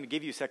and said, I'm going to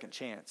give you a second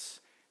chance.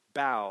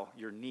 Bow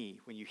your knee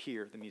when you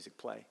hear the music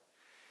play.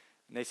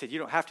 And they said, you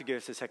don't have to give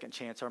us a second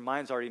chance. Our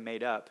mind's already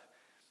made up.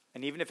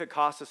 And even if it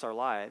costs us our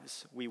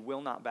lives, we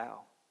will not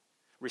bow.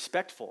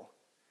 Respectful,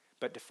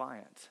 but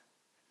defiant.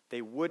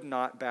 They would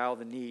not bow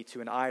the knee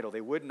to an idol.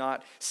 They would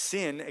not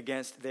sin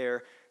against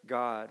their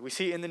God. We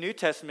see in the New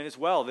Testament as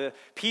well,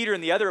 Peter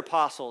and the other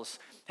apostles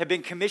have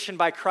been commissioned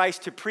by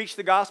Christ to preach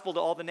the gospel to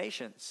all the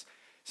nations.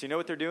 So you know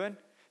what they're doing?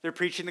 They're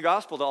preaching the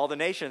gospel to all the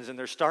nations, and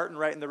they're starting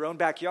right in their own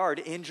backyard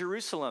in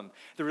Jerusalem.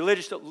 The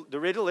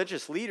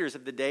religious leaders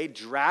of the day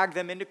drag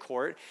them into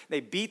court.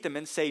 They beat them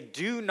and say,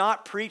 do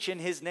not preach in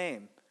his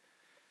name.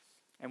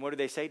 And what do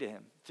they say to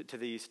him, to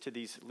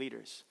these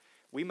leaders?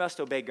 We must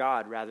obey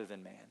God rather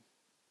than man.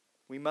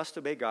 We must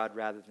obey God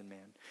rather than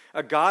man.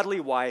 A godly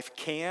wife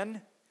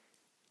can,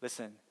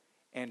 listen,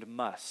 and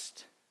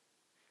must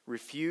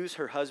refuse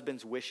her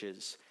husband's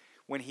wishes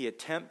when he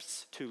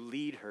attempts to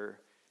lead her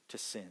to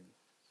sin.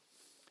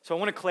 So I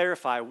want to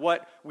clarify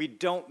what we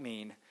don't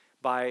mean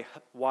by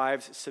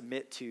wives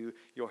submit to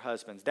your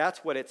husbands.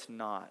 That's what it's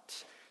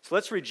not. So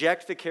let's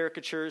reject the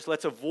caricatures.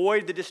 Let's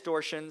avoid the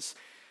distortions.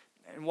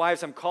 And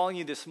wives, I'm calling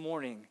you this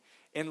morning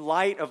in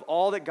light of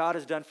all that God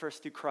has done for us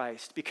through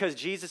Christ, because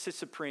Jesus is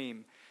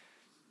supreme,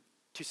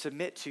 to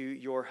submit to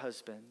your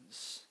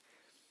husbands.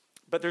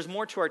 But there's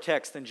more to our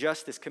text than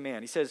just this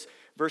command. He says,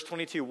 verse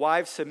 22,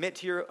 wives, submit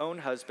to your own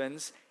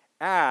husbands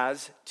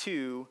as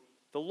to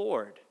the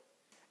Lord.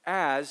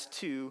 As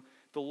to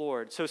the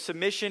Lord. So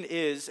submission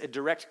is a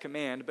direct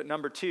command, but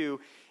number 2,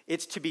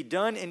 it's to be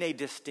done in a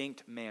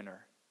distinct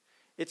manner.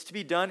 It's to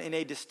be done in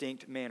a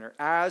distinct manner,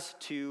 as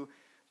to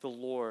the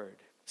Lord.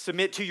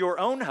 Submit to your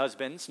own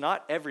husbands,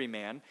 not every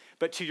man,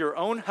 but to your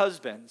own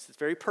husbands. It's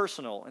very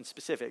personal and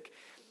specific.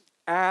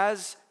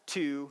 As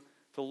to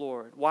the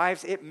Lord.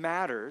 Wives, it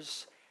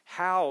matters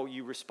how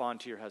you respond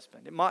to your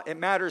husband. It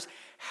matters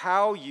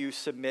how you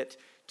submit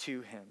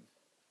to him.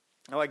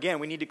 Now again,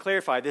 we need to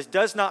clarify, this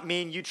does not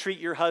mean you treat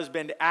your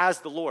husband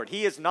as the Lord.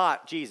 He is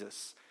not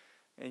Jesus.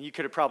 And you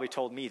could have probably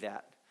told me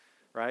that,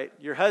 right?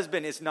 Your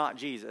husband is not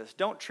Jesus.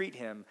 Don't treat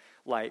him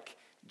like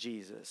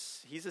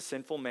Jesus. He's a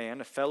sinful man,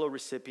 a fellow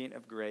recipient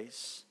of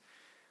grace.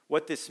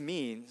 What this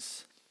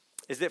means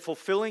is that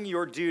fulfilling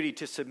your duty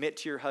to submit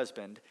to your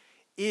husband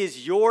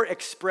is your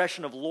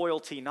expression of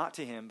loyalty not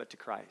to him, but to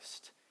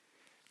Christ.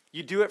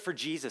 You do it for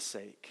Jesus'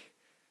 sake,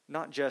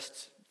 not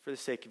just for the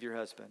sake of your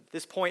husband.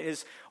 This point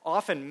is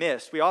often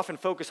missed. We often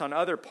focus on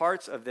other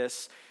parts of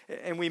this,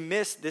 and we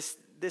miss this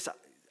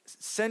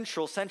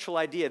central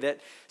idea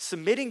that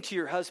submitting to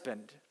your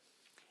husband,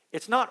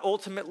 it's not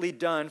ultimately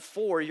done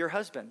for your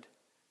husband.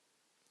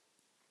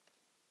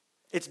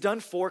 It's done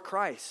for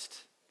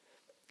Christ.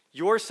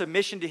 Your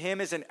submission to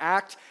him is an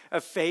act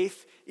of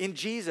faith in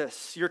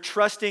Jesus. You're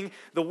trusting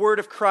the word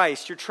of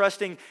Christ. You're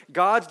trusting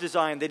God's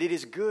design that it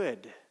is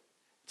good.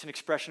 It's an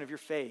expression of your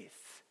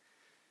faith.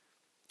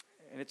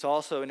 And it's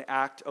also an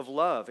act of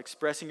love,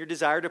 expressing your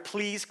desire to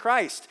please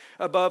Christ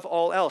above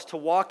all else, to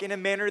walk in a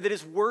manner that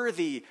is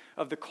worthy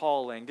of the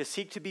calling, to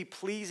seek to be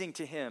pleasing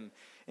to him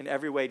in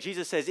every way.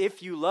 Jesus says,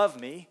 if you love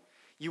me,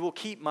 you will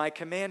keep my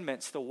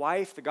commandments.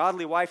 The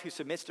godly wife who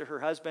submits to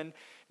her husband,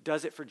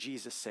 does it for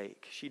Jesus'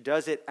 sake. She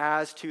does it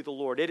as to the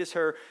Lord. It is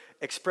her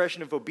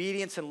expression of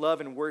obedience and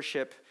love and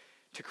worship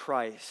to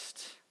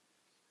Christ.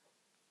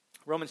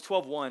 Romans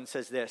 12:1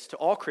 says this, to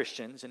all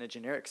Christians in a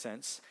generic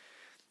sense,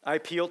 I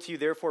appeal to you,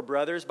 therefore,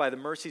 brothers, by the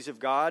mercies of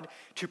God,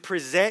 to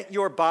present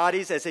your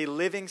bodies as a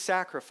living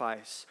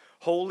sacrifice,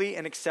 holy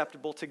and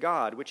acceptable to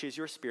God, which is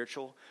your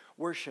spiritual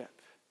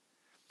worship.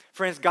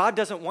 Friends, God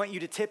doesn't want you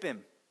to tip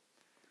him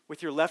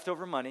with your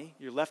leftover money,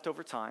 your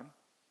leftover time.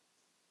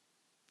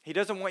 He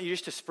doesn't want you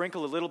just to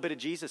sprinkle a little bit of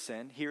Jesus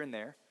in here and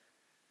there.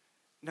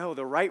 No,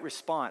 the right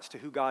response to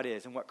who God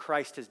is and what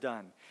Christ has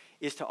done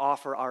is to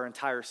offer our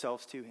entire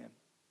selves to him.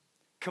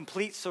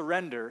 Complete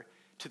surrender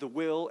to the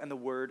will and the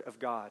word of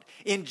God.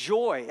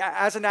 Enjoy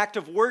as an act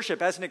of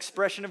worship, as an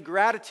expression of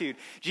gratitude.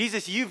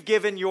 Jesus, you've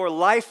given your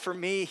life for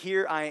me.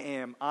 Here I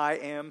am. I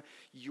am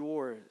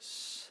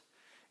yours.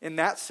 In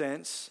that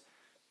sense,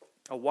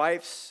 a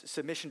wife's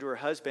submission to her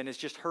husband is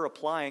just her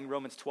applying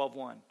Romans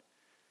 12:1.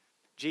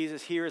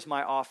 Jesus, here is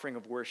my offering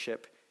of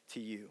worship to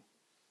you.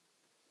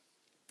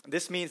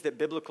 This means that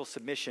biblical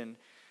submission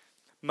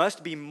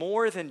must be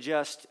more than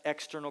just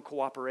external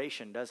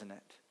cooperation, doesn't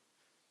it?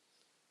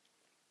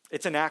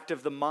 It's an act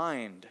of the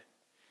mind,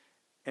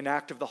 an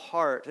act of the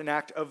heart, an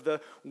act of the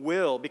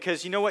will.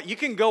 Because you know what? You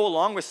can go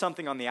along with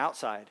something on the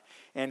outside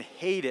and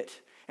hate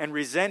it and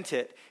resent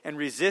it and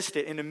resist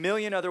it in a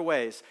million other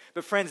ways.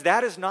 But friends,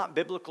 that is not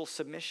biblical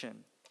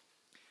submission.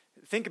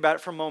 Think about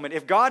it for a moment.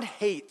 If God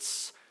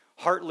hates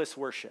heartless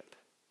worship,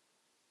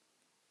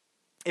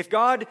 if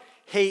God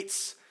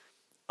hates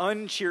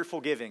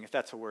uncheerful giving, if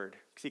that's a word,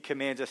 because he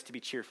commands us to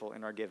be cheerful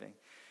in our giving.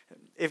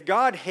 If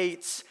God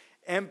hates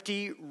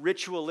empty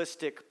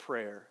ritualistic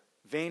prayer,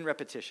 vain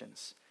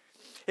repetitions,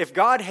 if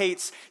God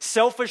hates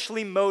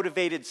selfishly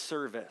motivated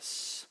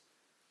service,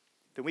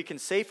 then we can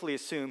safely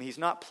assume he's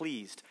not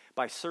pleased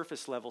by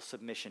surface level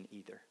submission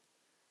either.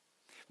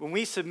 When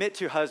we submit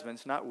to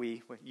husbands, not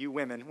we, you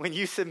women, when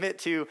you submit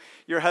to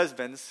your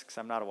husbands, because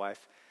I'm not a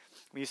wife,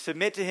 when you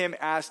submit to him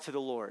as to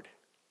the Lord,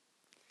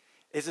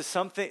 it's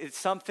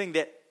something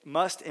that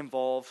must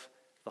involve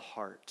the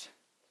heart.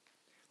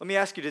 Let me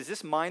ask you, does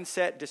this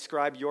mindset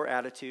describe your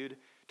attitude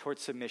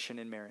towards submission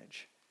in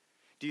marriage?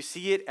 Do you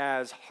see it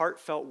as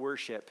heartfelt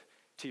worship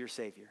to your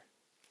Savior?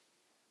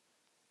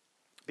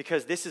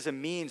 Because this is a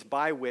means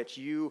by which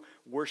you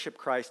worship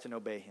Christ and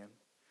obey him.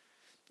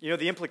 You know,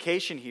 the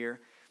implication here,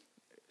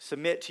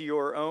 submit to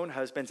your own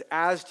husbands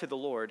as to the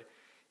Lord,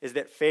 is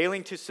that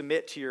failing to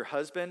submit to your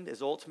husband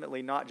is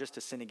ultimately not just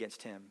a sin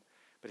against him,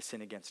 but a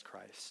sin against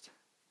Christ.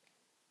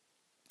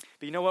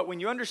 But you know what?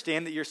 When you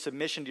understand that your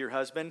submission to your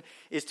husband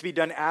is to be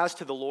done as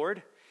to the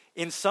Lord,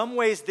 in some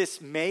ways this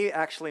may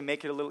actually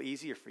make it a little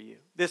easier for you.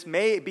 This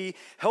may be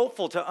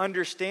helpful to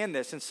understand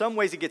this. In some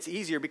ways it gets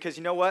easier because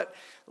you know what?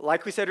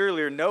 Like we said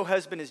earlier, no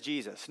husband is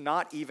Jesus,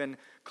 not even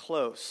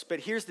close.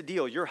 But here's the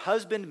deal. Your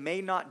husband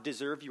may not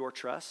deserve your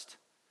trust.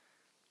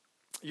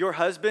 Your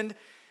husband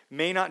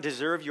may not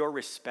deserve your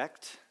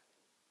respect.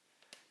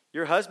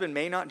 Your husband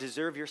may not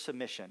deserve your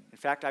submission. In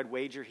fact, I'd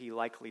wager he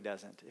likely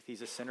doesn't if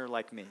he's a sinner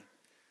like me.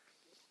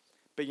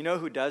 But you know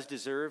who does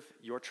deserve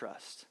your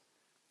trust,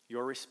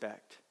 your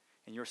respect,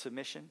 and your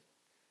submission?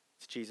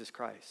 It's Jesus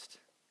Christ.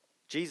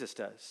 Jesus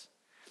does.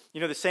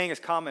 You know, the saying is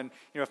common,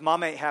 if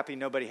mom ain't happy,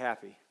 nobody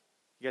happy.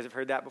 You guys have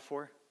heard that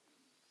before?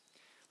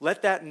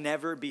 Let that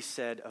never be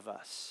said of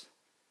us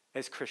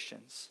as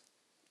Christians.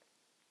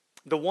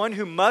 The one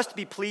who must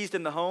be pleased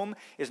in the home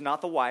is not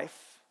the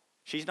wife.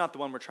 She's not the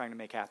one we're trying to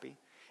make happy.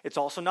 It's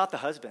also not the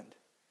husband.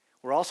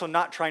 We're also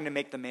not trying to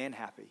make the man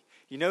happy.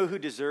 You know who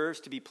deserves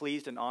to be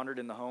pleased and honored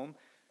in the home?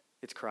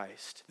 It's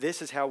Christ.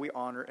 This is how we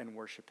honor and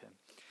worship him.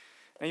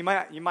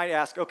 Now you might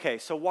ask, okay,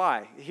 so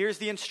why? Here's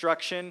the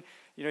instruction,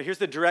 here's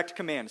the direct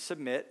command,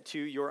 submit to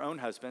your own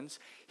husbands.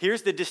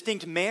 Here's the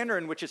distinct manner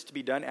in which it's to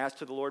be done as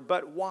to the Lord,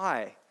 but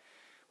why?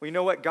 Well, you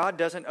know what? God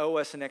doesn't owe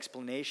us an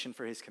explanation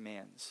for his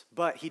commands,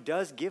 but he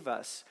does give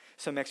us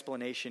some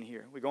explanation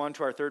here. We go on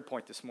to our third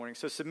point this morning.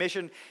 So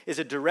submission is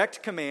a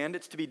direct command.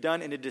 It's to be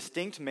done in a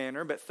distinct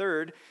manner. But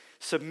third,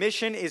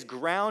 submission is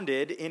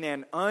grounded in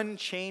an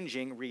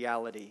unchanging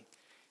reality.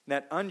 And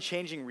that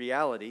unchanging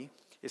reality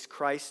is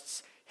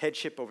Christ's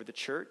headship over the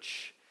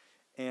church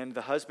and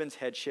the husband's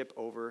headship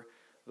over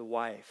the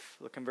wife.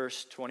 Look in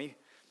verse 23.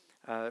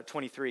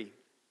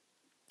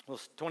 Well,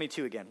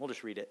 22 again. We'll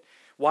just read it.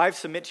 Wives,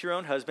 submit to your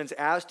own husbands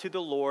as to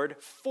the Lord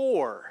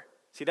for.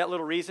 See that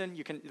little reason?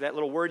 That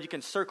little word, you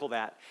can circle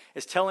that.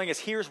 It's telling us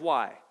here's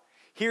why.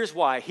 Here's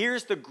why.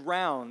 Here's the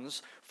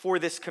grounds for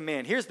this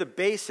command. Here's the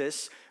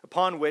basis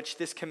upon which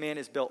this command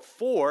is built.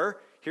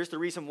 For, here's the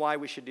reason why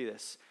we should do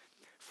this.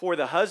 For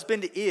the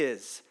husband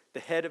is the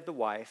head of the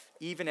wife,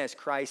 even as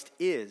Christ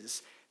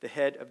is the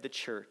head of the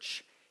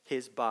church,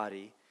 his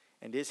body,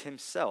 and is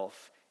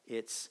himself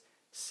its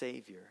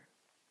Savior.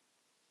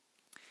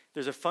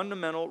 There's a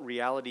fundamental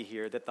reality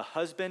here that the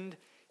husband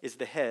is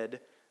the head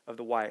of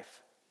the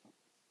wife.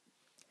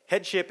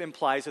 Headship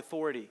implies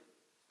authority.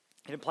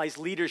 It implies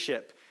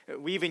leadership.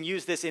 We even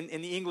use this in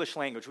the English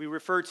language. We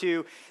refer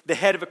to the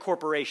head of a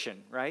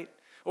corporation, right?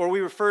 Or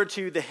we refer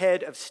to the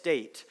head of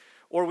state.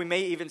 Or we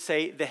may even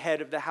say the head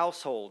of the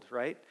household,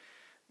 right?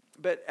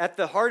 But at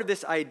the heart of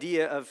this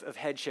idea of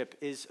headship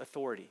is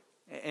authority.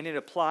 And it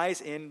applies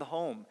in the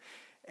home.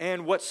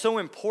 And what's so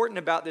important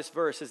about this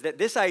verse is that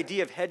this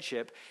idea of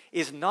headship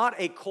is not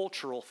a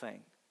cultural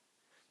thing.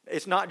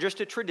 It's not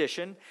just a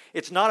tradition.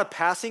 It's not a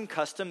passing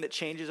custom that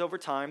changes over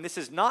time. This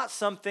is not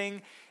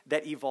something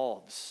that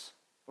evolves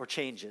or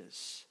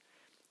changes.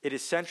 It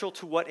is central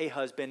to what a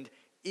husband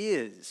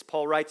is.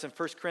 Paul writes in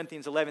 1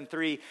 Corinthians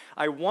 11:3,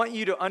 I want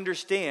you to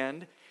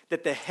understand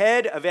that the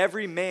head of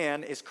every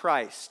man is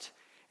Christ,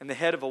 and the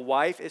head of a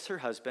wife is her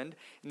husband,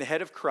 and the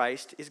head of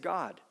Christ is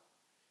God.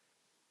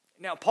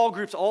 Now, Paul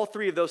groups all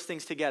three of those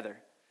things together.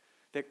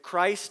 That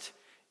Christ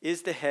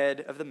is the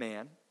head of the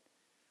man,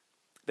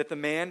 that the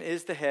man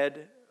is the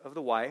head of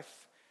the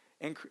wife,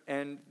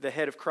 and the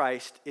head of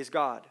Christ is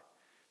God.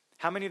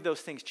 How many of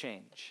those things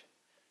change?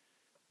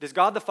 Does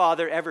God the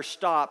Father ever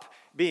stop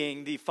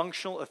being the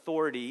functional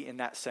authority in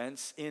that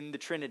sense in the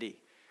Trinity?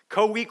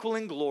 Co-equal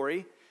in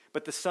glory,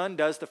 but the Son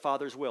does the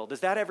Father's will.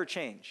 Does that ever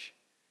change?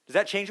 Does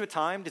that change with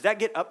time? Does that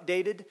get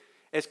updated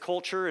as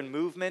culture and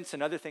movements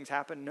and other things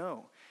happen?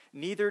 No.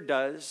 Neither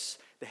does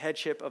the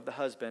headship of the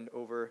husband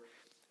over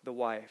the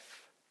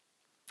wife.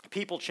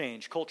 People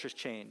change, cultures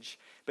change,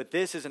 but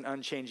this is an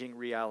unchanging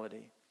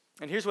reality.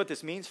 And here's what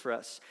this means for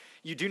us.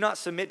 You do not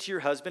submit to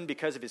your husband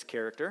because of his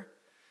character.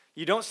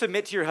 You don't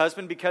submit to your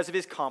husband because of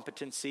his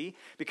competency,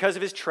 because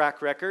of his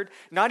track record,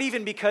 not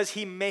even because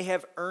he may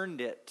have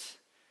earned it.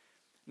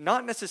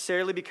 Not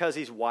necessarily because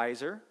he's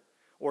wiser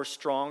or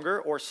stronger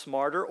or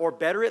smarter or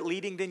better at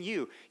leading than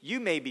you. You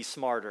may be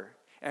smarter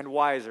and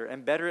wiser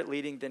and better at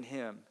leading than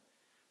him.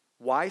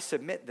 Why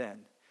submit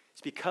then?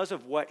 It's because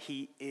of what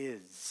he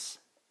is.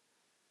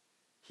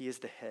 He is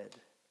the head.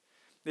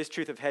 This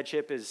truth of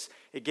headship is,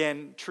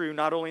 again, true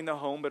not only in the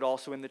home, but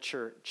also in the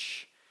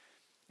church.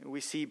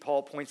 We see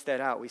Paul points that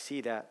out. We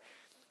see that.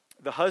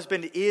 The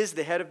husband is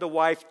the head of the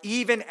wife,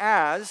 even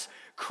as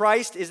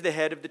Christ is the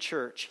head of the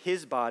church,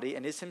 his body,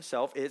 and is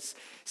himself its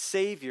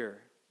Savior.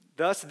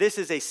 Thus, this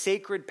is a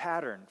sacred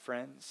pattern,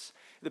 friends.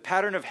 The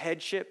pattern of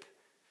headship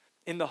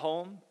in the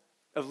home,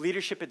 of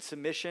leadership and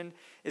submission,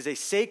 is a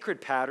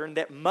sacred pattern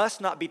that must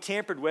not be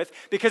tampered with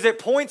because it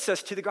points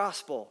us to the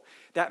gospel,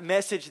 that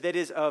message that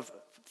is of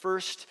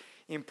first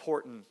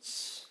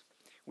importance.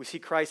 We see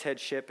Christ's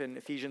headship in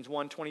Ephesians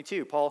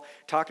 1:22. Paul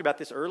talked about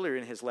this earlier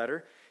in his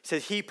letter. He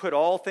says, he put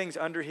all things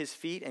under his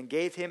feet and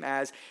gave him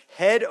as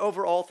head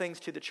over all things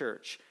to the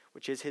church,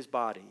 which is his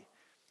body,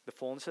 the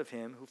fullness of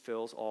him who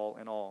fills all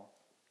in all.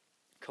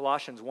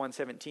 Colossians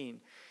 1:17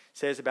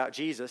 says about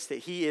Jesus that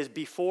he is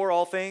before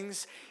all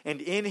things,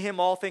 and in him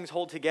all things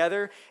hold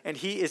together, and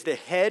he is the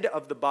head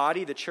of the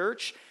body, the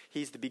church.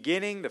 He's the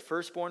beginning, the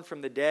firstborn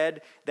from the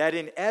dead, that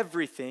in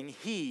everything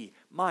he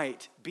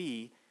might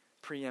be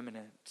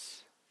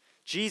preeminent.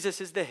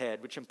 Jesus is the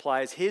head, which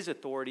implies his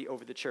authority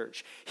over the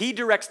church. He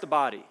directs the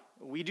body.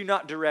 We do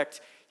not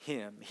direct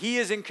him. He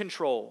is in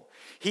control.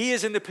 He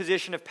is in the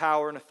position of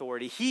power and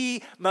authority.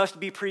 He must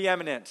be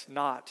preeminent,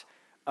 not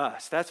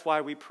us. That's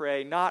why we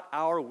pray, not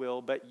our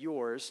will, but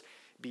yours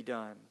be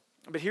done.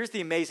 But here's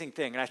the amazing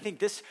thing, and I think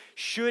this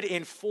should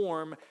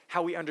inform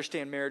how we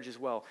understand marriage as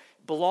well.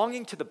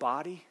 Belonging to the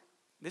body,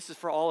 this is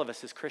for all of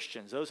us as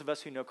Christians, those of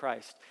us who know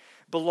Christ.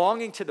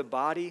 Belonging to the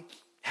body,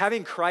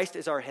 having Christ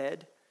as our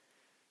head,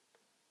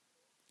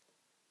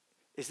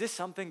 is this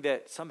something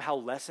that somehow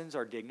lessens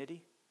our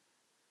dignity?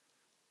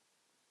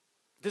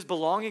 Does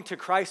belonging to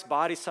Christ's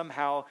body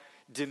somehow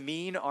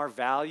demean our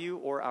value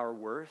or our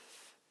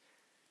worth?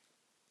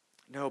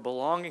 No,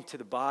 belonging to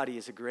the body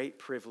is a great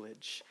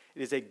privilege.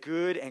 It is a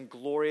good and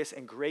glorious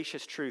and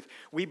gracious truth.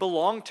 We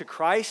belong to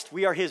Christ.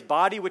 We are his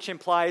body, which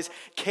implies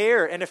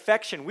care and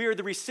affection. We are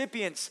the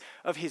recipients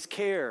of his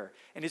care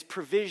and his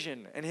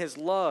provision and his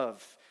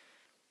love.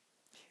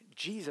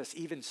 Jesus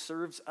even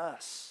serves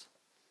us.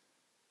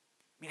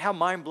 I mean, how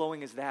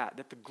mind-blowing is that?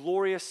 That the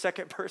glorious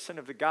second person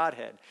of the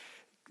Godhead,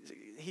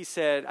 he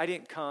said, I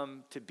didn't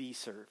come to be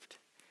served,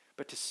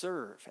 but to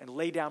serve and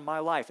lay down my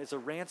life as a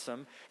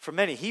ransom for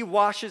many. He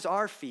washes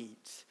our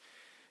feet.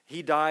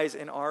 He dies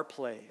in our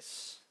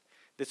place.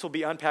 This will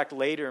be unpacked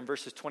later in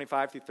verses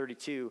 25 through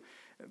 32.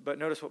 But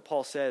notice what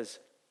Paul says.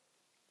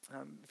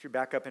 If you're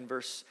back up in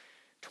verse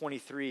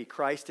 23,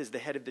 Christ is the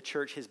head of the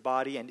church, his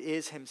body, and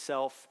is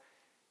himself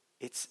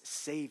its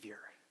Savior.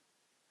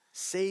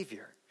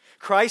 Savior.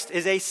 Christ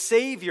is a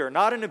Savior,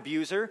 not an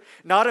abuser,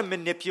 not a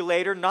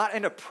manipulator, not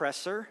an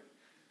oppressor.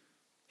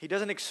 He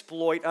doesn't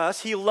exploit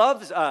us. He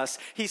loves us.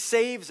 He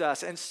saves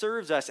us and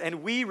serves us.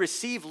 And we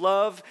receive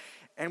love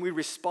and we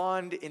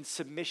respond in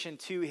submission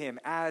to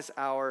him as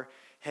our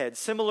head.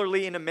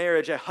 Similarly, in a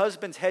marriage, a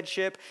husband's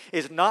headship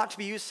is not to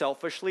be used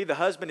selfishly. The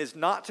husband is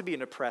not to be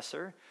an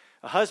oppressor.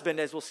 A husband,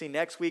 as we'll see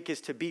next week,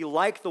 is to be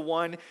like the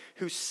one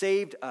who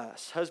saved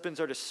us. Husbands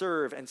are to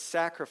serve and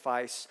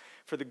sacrifice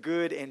for the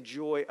good and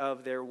joy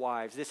of their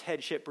wives. This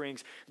headship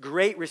brings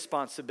great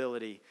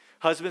responsibility.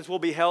 Husbands will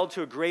be held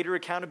to a greater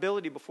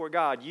accountability before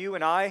God. You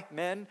and I,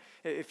 men,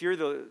 if you're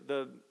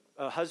the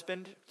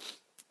husband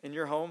in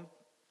your home,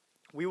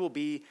 we will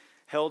be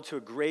held to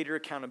a greater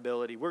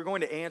accountability. We're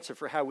going to answer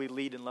for how we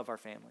lead and love our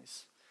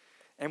families.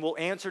 And we'll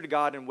answer to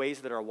God in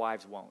ways that our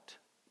wives won't.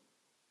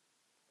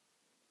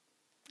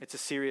 It's a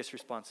serious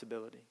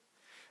responsibility.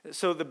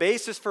 So the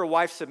basis for a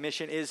wife's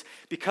submission is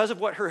because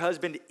of what her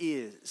husband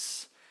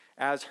is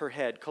as her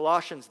head.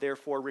 Colossians,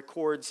 therefore,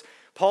 records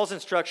Paul's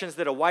instructions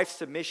that a wife's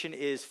submission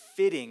is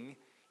fitting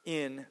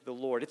in the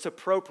Lord. It's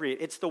appropriate.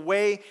 It's the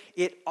way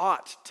it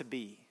ought to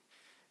be.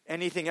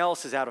 Anything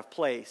else is out of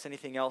place.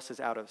 Anything else is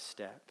out of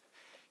step.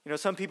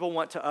 Some people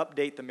want to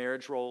update the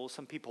marriage roles.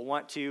 Some people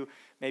want to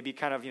maybe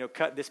kind of,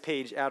 cut this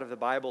page out of the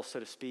Bible, so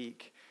to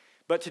speak.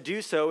 But to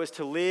do so is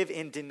to live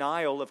in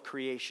denial of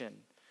creation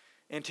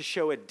and to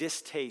show a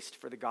distaste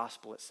for the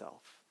gospel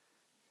itself.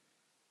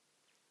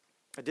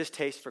 A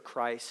distaste for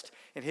Christ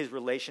and his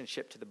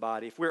relationship to the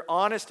body. If we're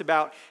honest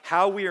about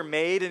how we are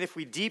made and if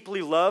we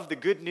deeply love the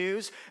good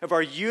news of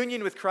our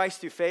union with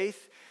Christ through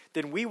faith,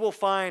 then we will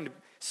find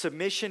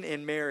submission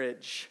in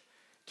marriage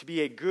to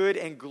be a good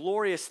and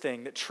glorious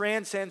thing that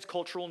transcends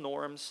cultural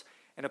norms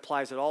and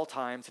applies at all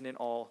times and in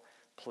all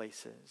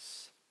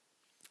places.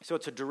 So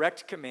it's a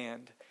direct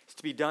command. It's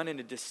to be done in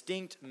a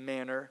distinct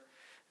manner.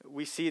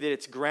 We see that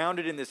it's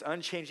grounded in this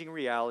unchanging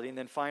reality. And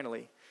then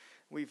finally,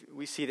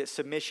 we see that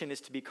submission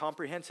is to be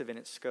comprehensive in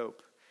its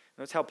scope.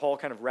 And that's how Paul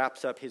kind of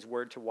wraps up his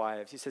word to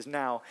wives. He says,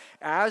 now,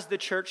 as the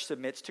church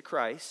submits to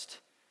Christ,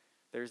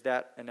 there's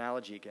that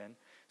analogy again,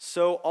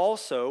 so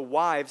also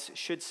wives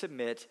should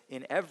submit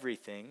in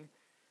everything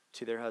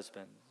to their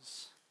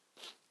husbands.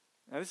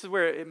 Now, this is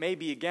where it may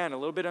be, again, a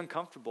little bit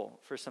uncomfortable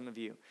for some of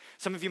you.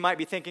 Some of you might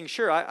be thinking,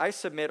 sure, I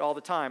submit all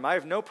the time. I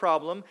have no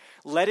problem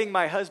letting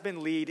my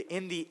husband lead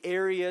in the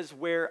areas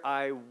where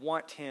I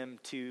want him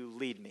to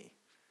lead me.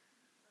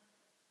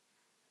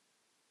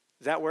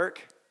 Does that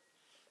work?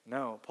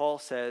 No. Paul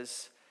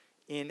says,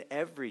 in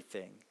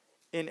everything.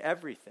 In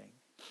everything.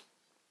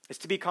 It's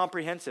to be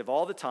comprehensive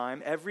all the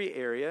time, every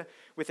area,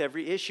 with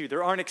every issue.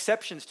 There aren't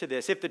exceptions to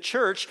this. If the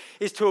church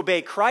is to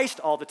obey Christ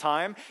all the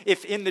time,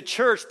 if in the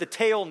church the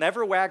tail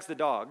never wags the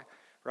dog,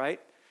 right,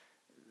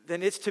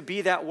 then it's to be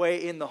that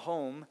way in the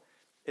home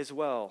as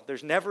well.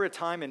 There's never a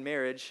time in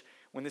marriage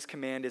when this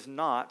command is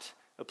not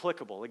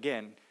applicable.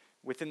 Again,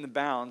 within the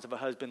bounds of a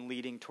husband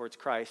leading towards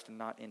Christ and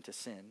not into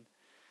sin.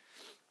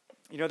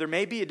 There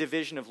may be a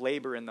division of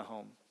labor in the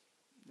home.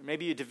 There may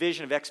be a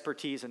division of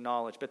expertise and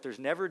knowledge, but there's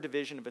never a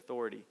division of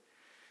authority.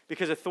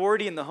 Because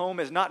authority in the home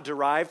is not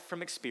derived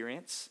from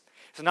experience.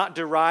 It's not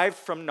derived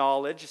from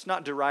knowledge. It's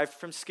not derived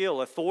from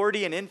skill.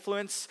 Authority and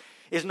influence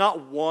is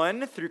not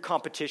won through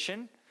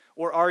competition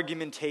or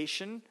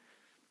argumentation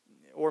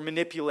or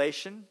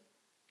manipulation.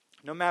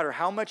 No matter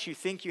how much you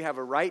think you have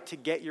a right to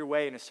get your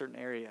way in a certain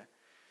area,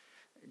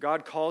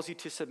 God calls you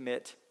to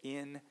submit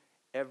in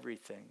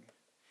everything.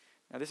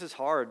 Now, this is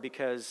hard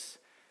because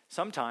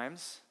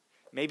sometimes,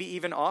 maybe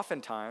even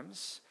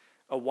oftentimes,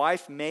 a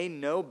wife may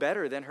know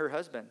better than her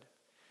husband.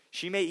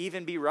 She may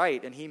even be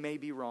right and he may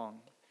be wrong.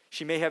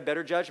 She may have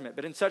better judgment.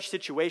 But in such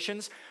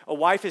situations, a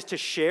wife is to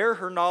share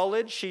her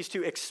knowledge. She's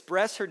to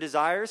express her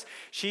desires.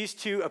 She's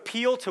to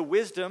appeal to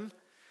wisdom.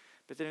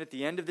 But then at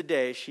the end of the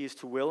day, she is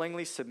to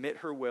willingly submit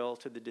her will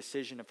to the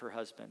decision of her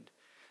husband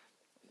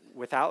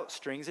without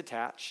strings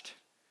attached,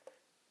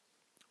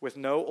 with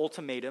no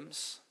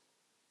ultimatums,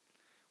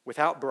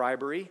 without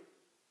bribery,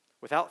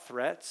 without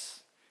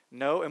threats,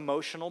 no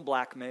emotional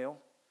blackmail.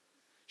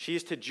 She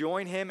is to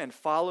join him and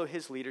follow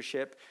his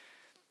leadership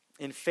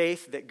in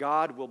faith that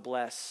God will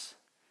bless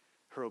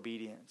her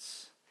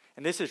obedience.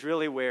 And this is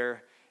really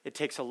where it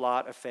takes a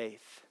lot of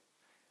faith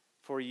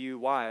for you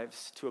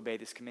wives to obey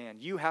this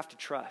command. You have to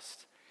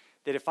trust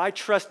that if I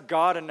trust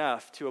God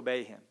enough to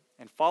obey him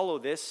and follow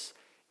this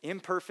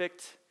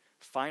imperfect,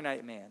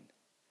 finite man,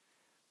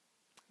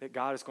 that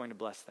God is going to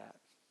bless that.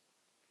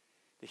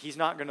 That he's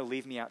not going to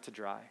leave me out to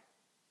dry.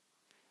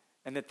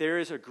 And that there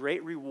is a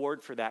great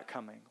reward for that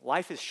coming.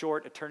 Life is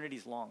short,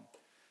 eternity's long.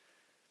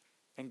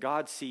 And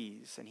God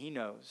sees and he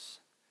knows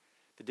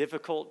the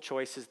difficult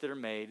choices that are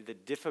made, the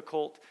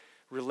difficult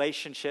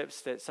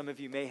relationships that some of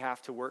you may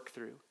have to work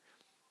through.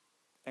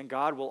 And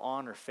God will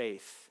honor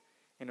faith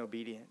and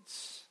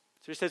obedience.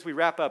 So just as we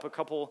wrap up, a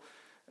couple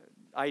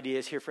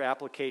ideas here for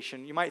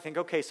application. You might think,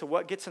 okay, so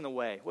what gets in the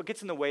way? What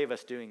gets in the way of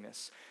us doing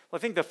this? Well,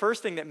 I think the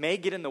first thing that may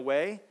get in the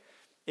way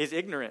is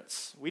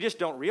ignorance. We just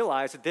don't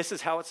realize that this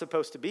is how it's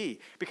supposed to be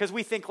because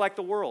we think like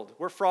the world.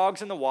 We're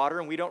frogs in the water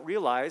and we don't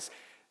realize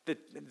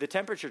the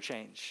temperature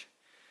change.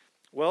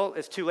 Well,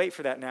 it's too late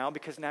for that now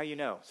because now you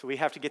know. So we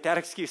have to get that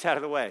excuse out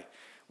of the way.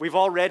 We've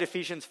all read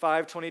Ephesians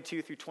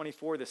 5:22 through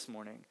 24 this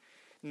morning.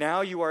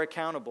 Now you are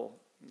accountable.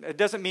 It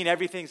doesn't mean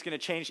everything's going to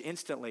change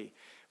instantly,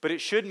 but it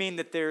should mean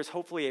that there's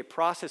hopefully a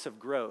process of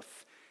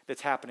growth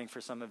that's happening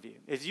for some of you.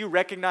 As you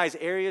recognize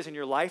areas in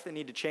your life that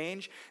need to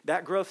change,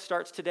 that growth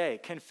starts today.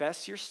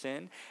 Confess your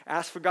sin.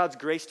 Ask for God's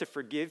grace to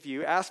forgive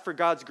you. Ask for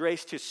God's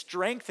grace to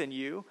strengthen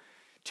you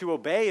to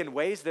obey in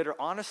ways that are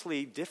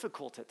honestly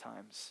difficult at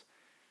times.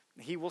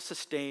 He will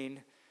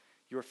sustain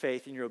your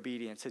faith and your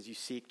obedience as you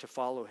seek to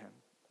follow him.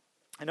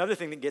 Another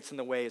thing that gets in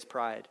the way is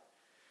pride.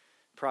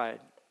 Pride.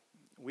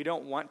 We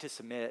don't want to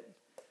submit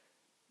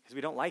because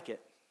we don't like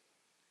it.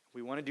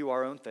 We want to do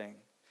our own thing.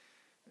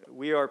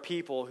 We are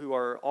people who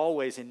are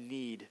always in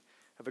need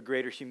of a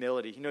greater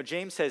humility. You know,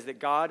 James says that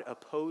God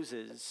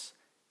opposes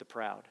the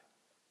proud,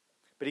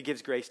 but he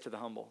gives grace to the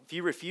humble. If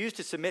you refuse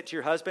to submit to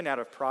your husband out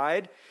of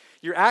pride,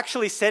 you're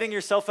actually setting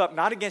yourself up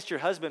not against your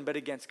husband, but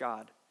against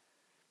God.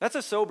 That's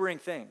a sobering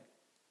thing.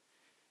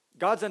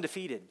 God's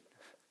undefeated.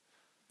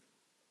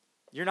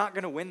 You're not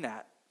going to win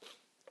that.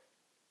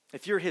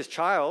 If you're his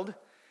child,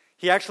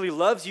 he actually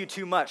loves you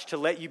too much to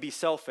let you be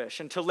selfish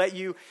and to let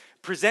you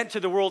present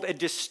to the world a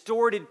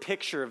distorted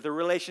picture of the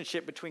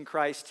relationship between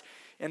Christ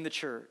and the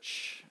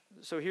church.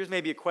 So here's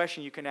maybe a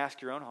question you can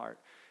ask your own heart.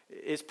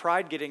 Is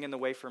pride getting in the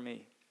way for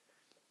me?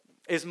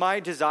 Is my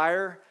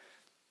desire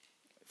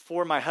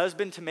for my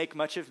husband to make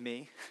much of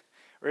me,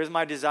 or is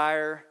my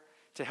desire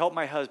to help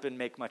my husband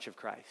make much of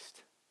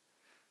Christ?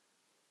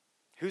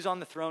 Who's on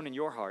the throne in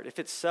your heart? If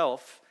it's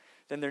self,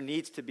 then there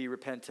needs to be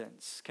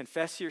repentance.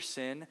 Confess your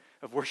sin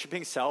of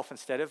worshiping self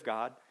instead of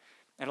God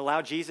and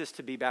allow Jesus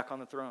to be back on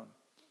the throne.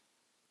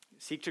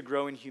 Seek to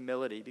grow in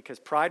humility because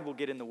pride will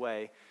get in the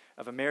way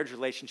of a marriage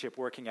relationship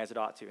working as it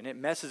ought to. And it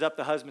messes up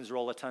the husband's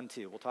role a ton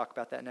too. We'll talk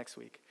about that next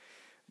week.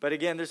 But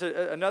again, there's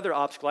another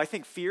obstacle. I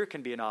think fear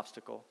can be an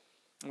obstacle.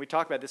 And we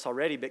talked about this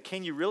already, but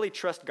can you really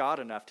trust God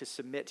enough to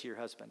submit to your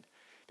husband?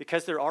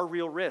 Because there are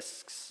real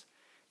risks.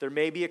 There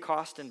may be a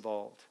cost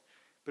involved.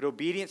 But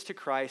obedience to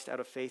Christ out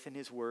of faith in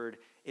his word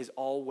is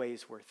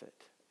always worth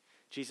it.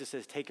 Jesus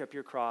says, take up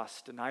your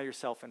cross, deny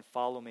yourself, and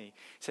follow me.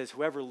 He says,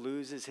 whoever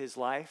loses his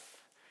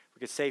life, we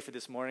could say for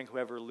this morning,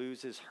 whoever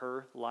loses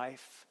her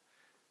life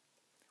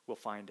will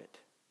find it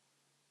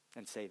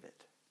and save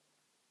it.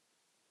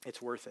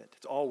 It's worth it.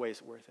 It's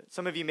always worth it.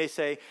 Some of you may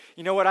say,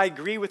 you know what, I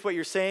agree with what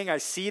you're saying. I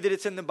see that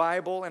it's in the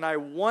Bible, and I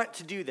want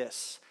to do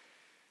this,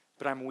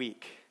 but I'm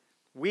weak.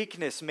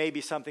 Weakness may be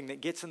something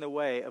that gets in the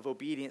way of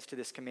obedience to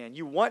this command.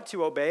 You want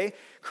to obey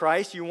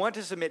Christ, you want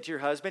to submit to your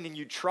husband, and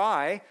you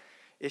try.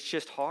 It's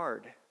just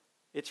hard.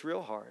 It's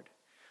real hard.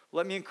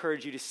 Let me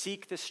encourage you to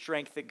seek the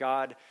strength that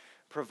God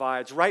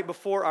provides. Right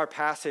before our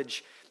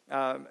passage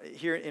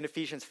here in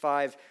Ephesians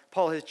 5,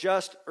 Paul has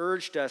just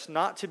urged us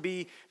not to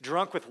be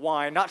drunk with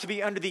wine, not to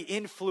be under the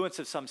influence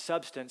of some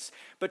substance,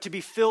 but to be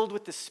filled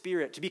with the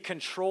Spirit, to be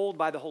controlled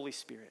by the Holy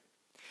Spirit.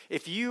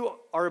 If you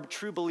are a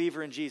true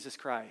believer in Jesus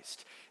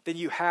Christ, then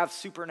you have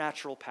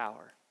supernatural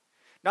power.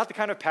 Not the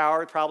kind of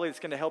power probably that's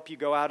going to help you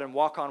go out and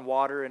walk on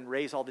water and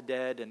raise all the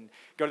dead and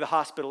go to the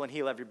hospital and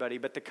heal everybody,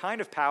 but the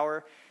kind of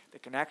power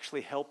that can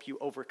actually help you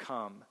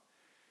overcome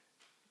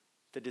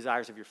the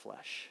desires of your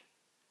flesh.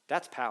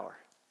 That's power,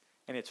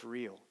 and it's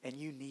real, and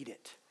you need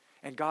it,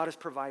 and God has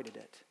provided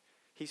it.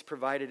 He's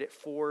provided it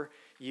for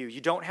you.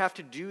 You don't have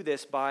to do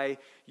this by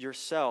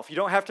yourself. You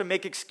don't have to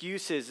make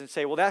excuses and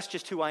say, well, that's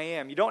just who I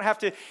am. You don't have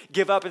to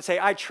give up and say,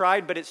 I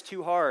tried, but it's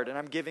too hard, and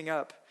I'm giving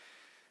up.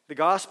 The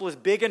gospel is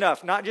big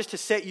enough, not just to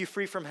set you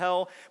free from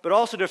hell, but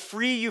also to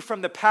free you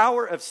from the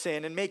power of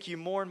sin and make you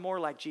more and more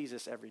like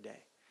Jesus every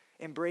day.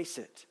 Embrace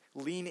it.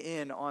 Lean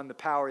in on the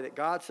power that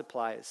God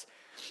supplies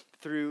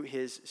through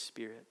his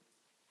Spirit.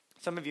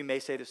 Some of you may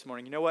say this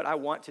morning, you know what, I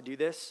want to do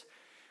this,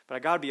 but I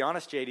got to be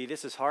honest, JD,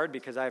 this is hard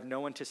because I have no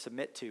one to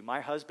submit to.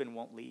 My husband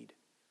won't lead.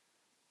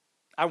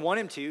 I want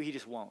him to, he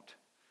just won't.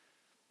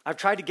 I've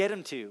tried to get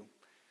him to,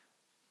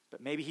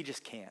 but maybe he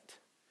just can't.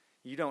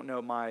 You don't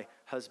know my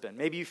husband.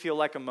 Maybe you feel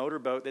like a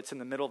motorboat that's in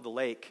the middle of the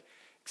lake,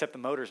 except the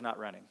motor's not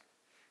running.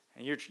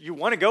 And you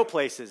want to go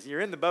places.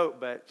 You're in the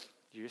boat, but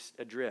you're just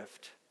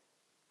adrift.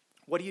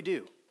 What do you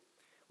do?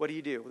 What do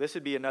you do? This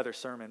would be another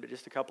sermon, but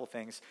just a couple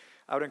things.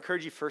 I would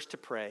encourage you first to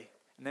pray,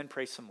 and then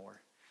pray some more.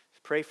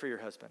 Pray for your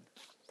husband.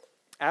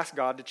 Ask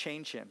God to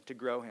change him, to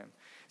grow him.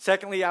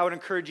 Secondly, I would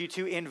encourage you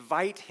to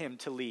invite him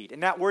to lead.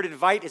 And that word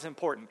invite is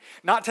important.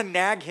 Not to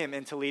nag him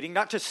into leading,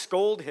 not to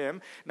scold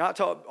him, not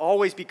to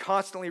always be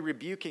constantly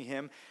rebuking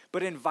him,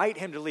 but invite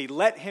him to lead.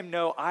 Let him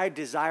know, I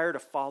desire to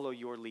follow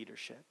your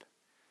leadership.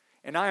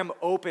 And I am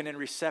open and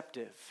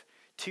receptive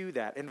to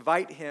that.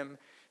 Invite him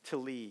to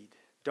lead.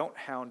 Don't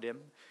hound him.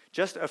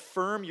 Just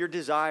affirm your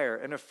desire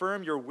and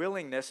affirm your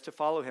willingness to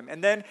follow him.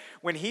 And then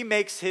when he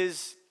makes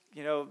his,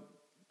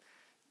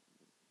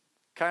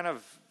 kind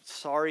of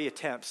sorry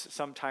attempts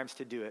sometimes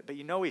to do it, but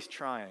he's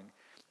trying,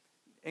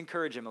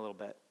 encourage him a little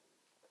bit.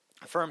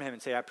 Affirm him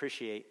and say, I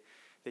appreciate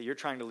that you're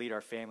trying to lead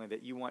our family,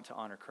 that you want to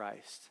honor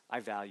Christ. I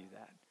value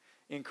that.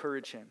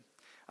 Encourage him.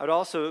 I would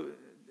also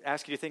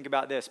ask you to think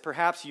about this.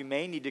 Perhaps you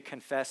may need to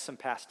confess some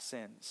past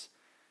sins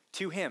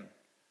to him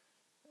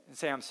and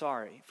say, I'm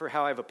sorry for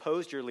how I've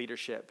opposed your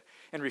leadership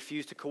and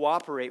refused to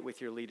cooperate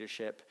with your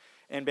leadership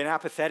and been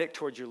apathetic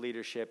towards your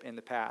leadership in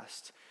the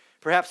past.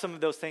 Perhaps some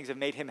of those things have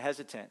made him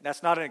hesitant.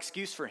 That's not an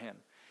excuse for him.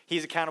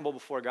 He's accountable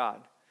before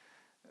God.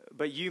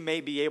 But you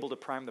may be able to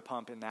prime the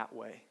pump in that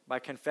way by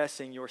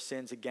confessing your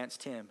sins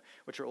against him,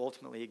 which are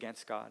ultimately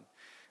against God.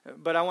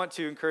 But I want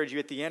to encourage you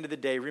at the end of the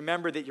day,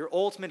 remember that your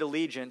ultimate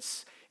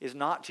allegiance is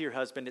not to your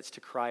husband, it's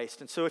to Christ.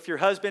 And so if your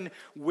husband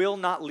will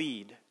not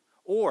lead,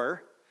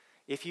 or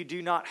if you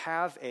do not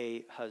have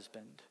a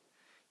husband,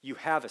 you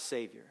have a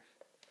Savior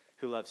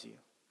who loves you,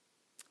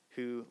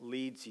 who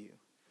leads you,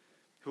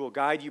 who will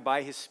guide you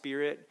by his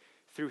Spirit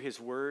through his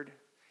word,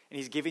 and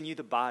he's given you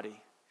the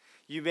body.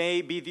 You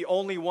may be the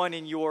only one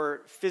in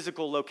your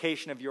physical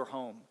location of your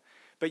home,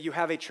 but you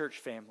have a church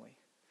family.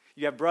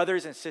 You have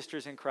brothers and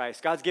sisters in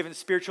Christ. God's given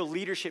spiritual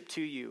leadership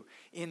to you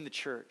in the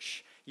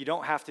church. You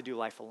don't have to do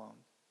life alone.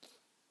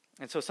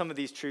 And so some of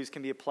these truths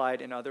can be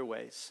applied in other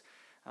ways.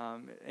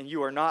 And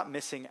you are not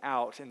missing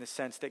out in the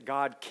sense that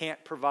God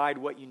can't provide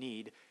what you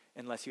need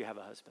unless you have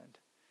a husband.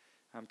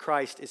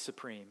 Christ is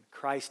supreme.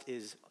 Christ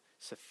is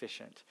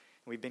sufficient.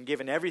 We've been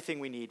given everything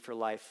we need for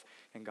life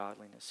and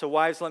godliness. So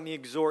wives, let me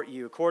exhort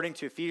you, according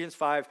to Ephesians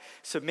 5,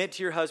 submit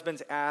to your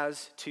husbands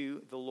as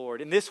to the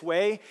Lord. In this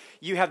way,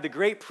 you have the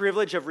great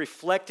privilege of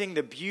reflecting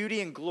the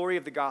beauty and glory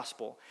of the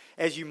gospel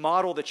as you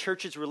model the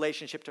church's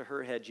relationship to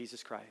her head,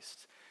 Jesus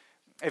Christ.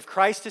 If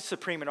Christ is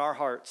supreme in our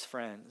hearts,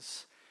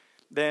 friends,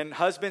 then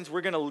husbands, we're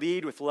going to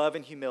lead with love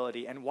and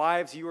humility, and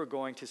wives, you are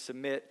going to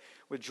submit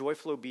with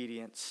joyful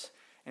obedience,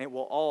 and it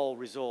will all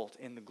result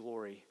in the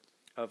glory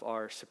of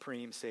our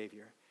supreme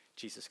Savior,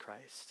 Jesus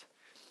Christ.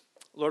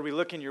 Lord, we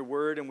look in your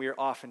word and we are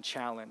often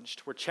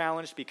challenged. We're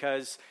challenged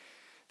because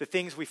the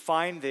things we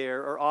find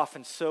there are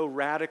often so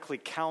radically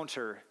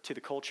counter to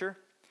the culture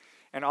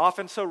and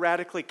often so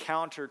radically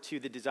counter to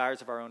the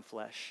desires of our own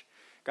flesh.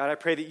 God, I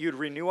pray that you would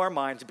renew our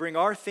minds, bring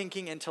our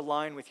thinking into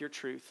line with your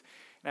truth.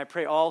 And I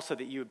pray also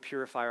that you would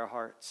purify our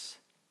hearts,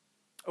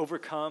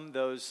 overcome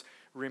those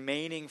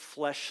remaining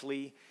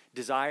fleshly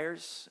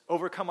desires,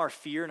 overcome our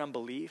fear and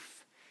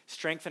unbelief,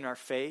 strengthen our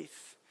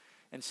faith,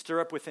 and stir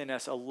up within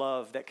us a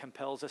love that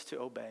compels us to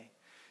obey.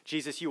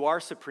 Jesus, you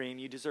are supreme.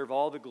 You deserve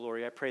all the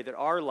glory. I pray that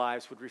our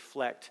lives would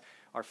reflect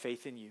our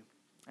faith in you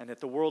and that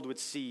the world would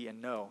see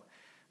and know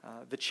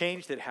the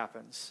change that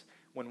happens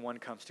when one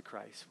comes to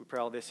Christ. We pray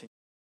all this in